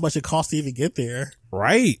less than how much it costs to even get there?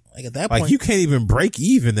 Right. Like at that point, like you can't even break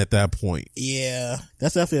even at that point. Yeah,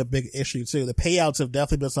 that's definitely a big issue too. The payouts have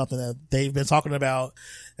definitely been something that they've been talking about,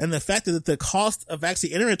 and the fact that the cost of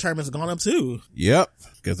actually entering a tournament has gone up too. Yep,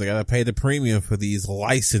 because they gotta pay the premium for these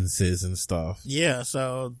licenses and stuff. Yeah,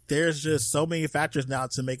 so there's just so many factors now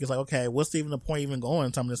to make it like, okay, what's even the point even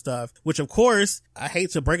going some of this stuff? Which of course, I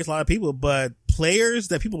hate to break it to a lot of people, but players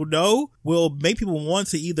that people know will make people want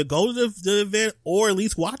to either go to the event or at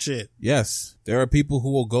least watch it. Yes, there are people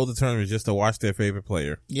who will go to tournaments just to watch their favorite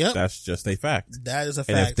player. Yep. That's just a fact. That is a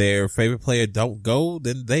fact. And if their favorite player don't go,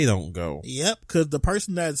 then they don't go. Yep, because the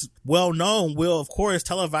person that's well known will, of course,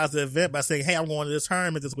 televise the event by saying, hey, I'm going to this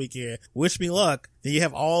tournament this weekend. Wish me luck. Then you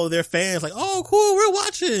have all of their fans like, oh, cool, we're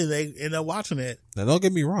watching. They end up watching it. Now, don't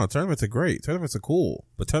get me wrong. Tournaments are great. Tournaments are cool.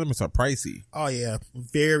 But tournaments are pricey. Oh, yeah.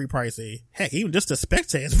 Very pricey. Heck, even just to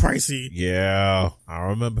spectate is pricey. Yeah. I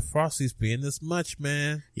remember Frosty's being this much,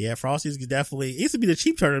 man. Yeah, Frosty's definitely, it used to be the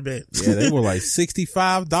cheap tournament. Yeah, they were like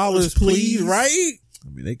 $65, please. Right? I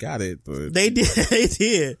mean, they got it, but they did. They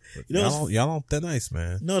did. You know, y'all don't, they're nice,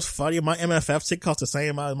 man. You know, it's funny. My MFF ticket costs the same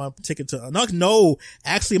amount as my ticket to, no,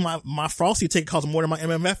 actually my Frosty ticket costs more than my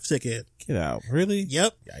MFF ticket. Get out. Really?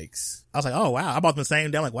 Yep. Yikes. I was like, oh wow. I bought them the same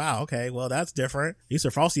day. I'm like, wow, okay, well that's different. Used to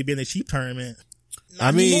Frosty being a cheap tournament.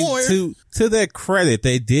 Not anymore. To their credit,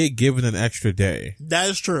 they did give it an extra day. That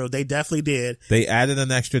is true. They definitely did. They added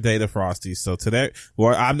an extra day to Frosty. So today,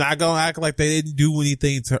 well, I'm not going to act like they didn't do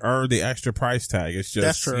anything to earn the extra price tag. It's just,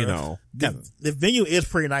 that's true. You know. The venue is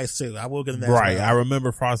pretty nice too. I will give them that. Right. I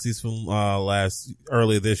remember Frosty's from,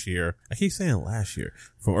 earlier this year. I keep saying last year.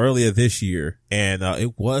 From earlier this year. And,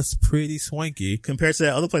 it was pretty swanky. Compared to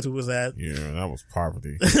that other place we was at. Yeah, that was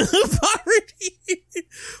poverty. Poverty.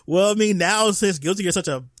 Well, I mean, now since Guilty Gear is such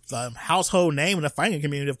a household name in the fighting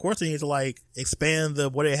community, of course they need to like expand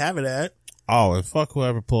what they have it at. Oh, and fuck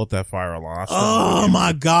whoever pulled that fire alarm. Oh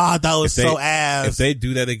my god, that was so ass. If they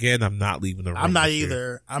do that again, I'm not leaving the room. I'm not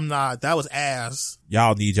either. I'm not. That was ass.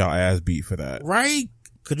 Y'all need y'all ass beat for that. Right?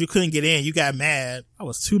 Cause you couldn't get in. You got mad. I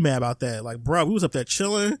was too mad about that. Like, bro, we was up there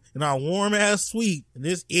chilling in our warm ass suite and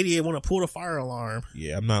this idiot want to pull the fire alarm.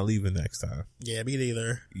 Yeah, I'm not leaving next time. Yeah, me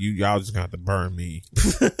neither. Y'all just gonna have to burn me.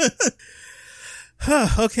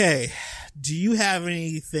 Okay. Do you have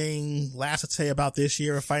anything last to say about this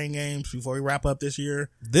year of fighting games before we wrap up this year?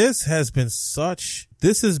 This has been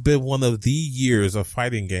one of the years of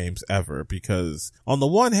fighting games ever, because on the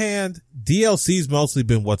one hand, DLC's mostly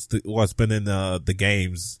been what's been in the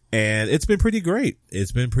games, and it's been pretty great.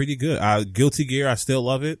 It's been pretty good. Guilty Gear, I still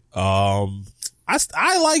love it. I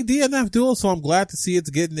like DNF Duel, so I'm glad to see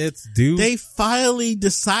it's getting its due. They finally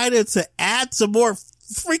decided to add some more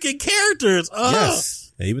freaking characters. Yes.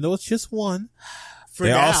 Even though it's just one.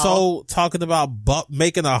 They're now. Also talking about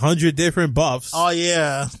making 100 different buffs. Oh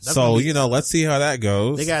yeah. So, let's see how that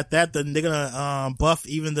goes. They got that. Then they're gonna buff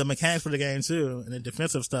even the mechanics for the game too, and the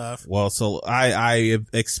defensive stuff. Well, so I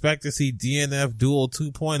expect to see DNF Duel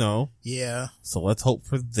 2.0. Yeah. So let's hope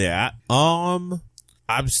for that.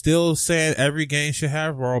 I'm still saying every game should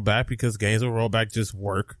have rollback, because games with rollback just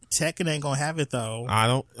work. Tekken ain't gonna have it though.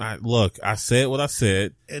 Look, I said what I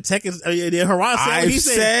said. And Tekken, Horizon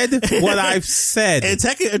said I've said what I've said. And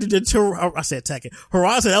Tekken, I said Tekken.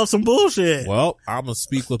 Horizon said that was some bullshit. Well, I'm gonna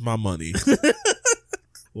speak with my money.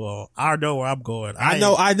 Well, I know where I'm going.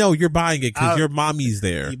 I know you're buying it because your mommy's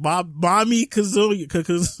there. Mommy Kazooie,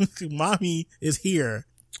 cause mommy is here.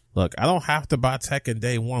 Look, I don't have to buy Tekken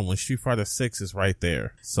day one when Street Fighter 6 is right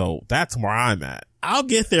there. So that's where I'm at. I'll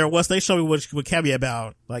get there once they show me what Cammy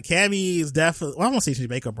about. Like, Cammy is definitely, well, I won't say she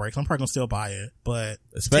makeup breaks. I'm probably gonna still buy it, but.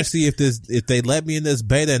 Especially if they let me in this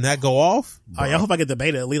beta and that go off. Oh yeah, I hope I get the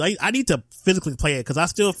beta. Like, I need to physically play it, cause I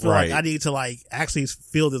still feel like I need to like actually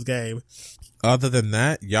feel this game. Other than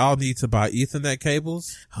that, y'all need to buy Ethernet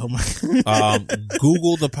cables. Oh my.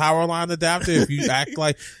 Google the power line adapter if you act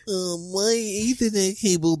like, my Ethernet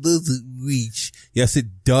cable doesn't reach. Yes,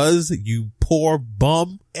 it does, you poor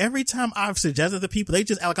bum. Every time I've suggested to people, they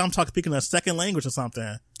just act like I'm speaking a second language or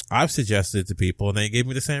something. I've suggested it to people and they gave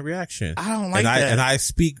me the same reaction. I don't like that. And I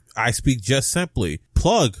speak just simply.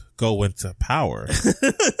 Plug, go into power.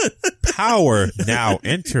 Power, now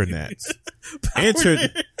internet.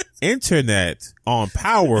 Internet on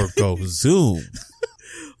power, go Zoom.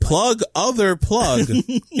 Plug other plug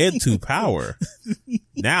into power.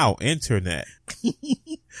 Now internet.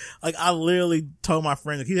 Like, I literally told my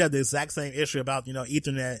friend that he had the exact same issue about,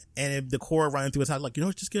 Ethernet and the cord running through his house. Like,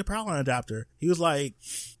 just get a power line adapter. He was like,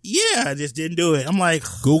 yeah, I just didn't do it. I'm like,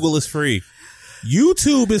 Google is free.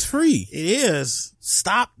 YouTube is free. It is.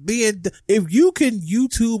 Stop being, if you can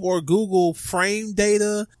YouTube or Google frame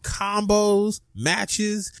data, combos,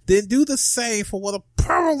 matches, then do the same for what a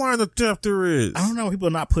power line adapter is. I don't know. People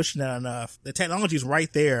are not pushing that enough. The technology's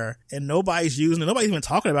right there and nobody's using it. Nobody's even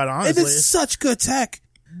talking about it, honestly. And it's such good tech.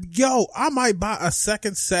 Yo, I might buy a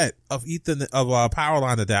second set of power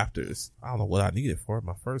line adapters. I don't know what I need it for.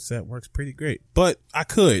 My first set works pretty great, but I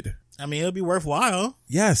could. I mean, it'll be worthwhile.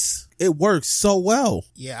 Yes, it works so well.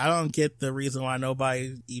 Yeah, I don't get the reason why no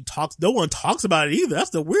one talks about it either. That's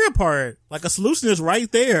the weird part. Like, a solution is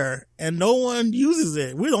right there and no one uses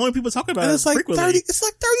it. We're the only people talking about it frequently. It's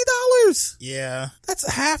like $30. Yeah.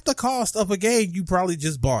 That's half the cost of a game you probably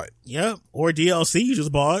just bought. Yep. Or DLC you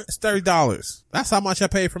just bought. It's $30. That's how much I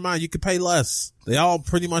paid for mine. You could pay less. They all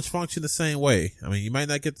pretty much function the same way. I mean, you might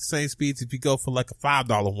not get the same speeds if you go for like a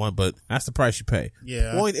 $5 one, but that's the price you pay.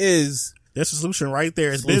 Yeah. Point is, there's a solution right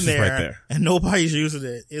there. It's been there, right there, and nobody's using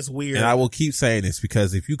it. It's weird. And I will keep saying this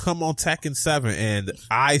because if you come on Tekken 7 and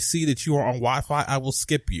I see that you are on Wi-Fi, I will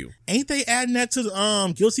skip you. Ain't they adding that to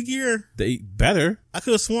the Guilty Gear? They better. I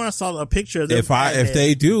could have sworn I saw a picture of them. If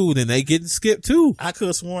they do, then they getting skipped too. I could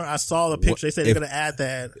have sworn I saw the picture. They said they're gonna add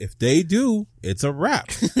that. If they do, it's a wrap.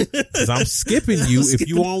 Because I'm skipping you if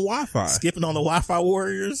you on Wi-Fi. Skipping on the Wi-Fi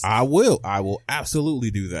warriors. I will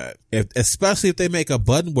absolutely do that. Especially if they make a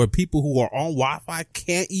button where people who are on Wi-Fi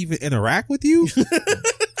can't even interact with you.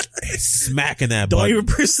 Smacking that button. Don't even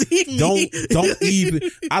perceive me. Don't even.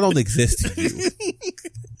 I don't exist to you.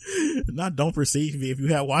 Don't perceive me if you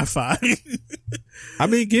have Wi-Fi. I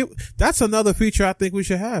mean, that's another feature I think we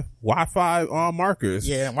should have. Wi-Fi markers.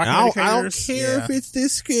 Yeah, I don't care if it's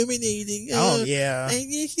discriminating. Yeah.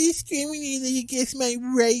 It's discriminating against my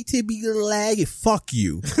right to be lagging. Fuck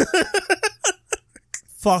you.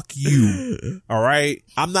 Fuck you. All right.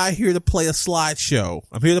 I'm not here to play a slideshow.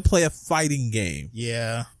 I'm here to play a fighting game.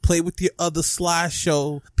 Yeah. Play with your other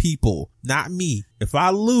slideshow people, not me. If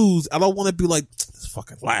I lose, I don't want to be like, this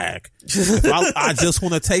fucking lag. I just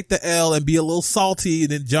want to take the L and be a little salty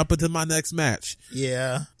and then jump into my next match.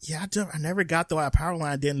 Yeah. Yeah. I never got the why power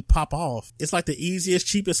line didn't pop off. It's like the easiest,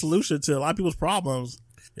 cheapest solution to a lot of people's problems.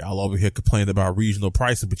 Y'all over here complaining about regional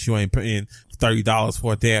pricing, but you ain't paying $30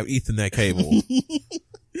 for a damn Ethernet cable.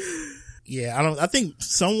 Yeah, I think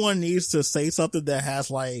someone needs to say something that has,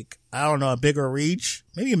 like, I don't know, a bigger reach.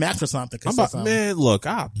 Maybe Max or something. Man, look,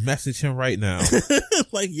 I'll message him right now.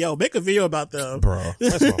 Like, yo, make a video about them. Bro,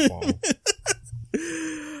 that's my phone.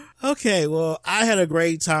 Okay, well, I had a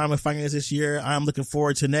great time with Fighting Games this year. I'm looking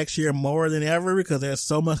forward to next year more than ever because there's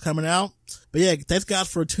so much coming out. But yeah, thanks guys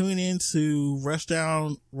for tuning in to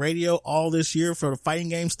Rushdown Radio all this year for the fighting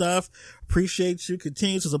game stuff. Appreciate you.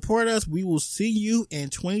 Continue to support us. We will see you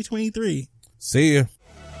in 2023. See ya.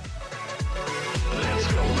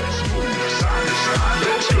 Let's go, let's move side to side,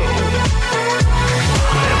 let's go.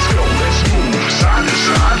 Let's go, let's move side to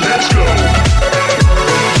side, let's go.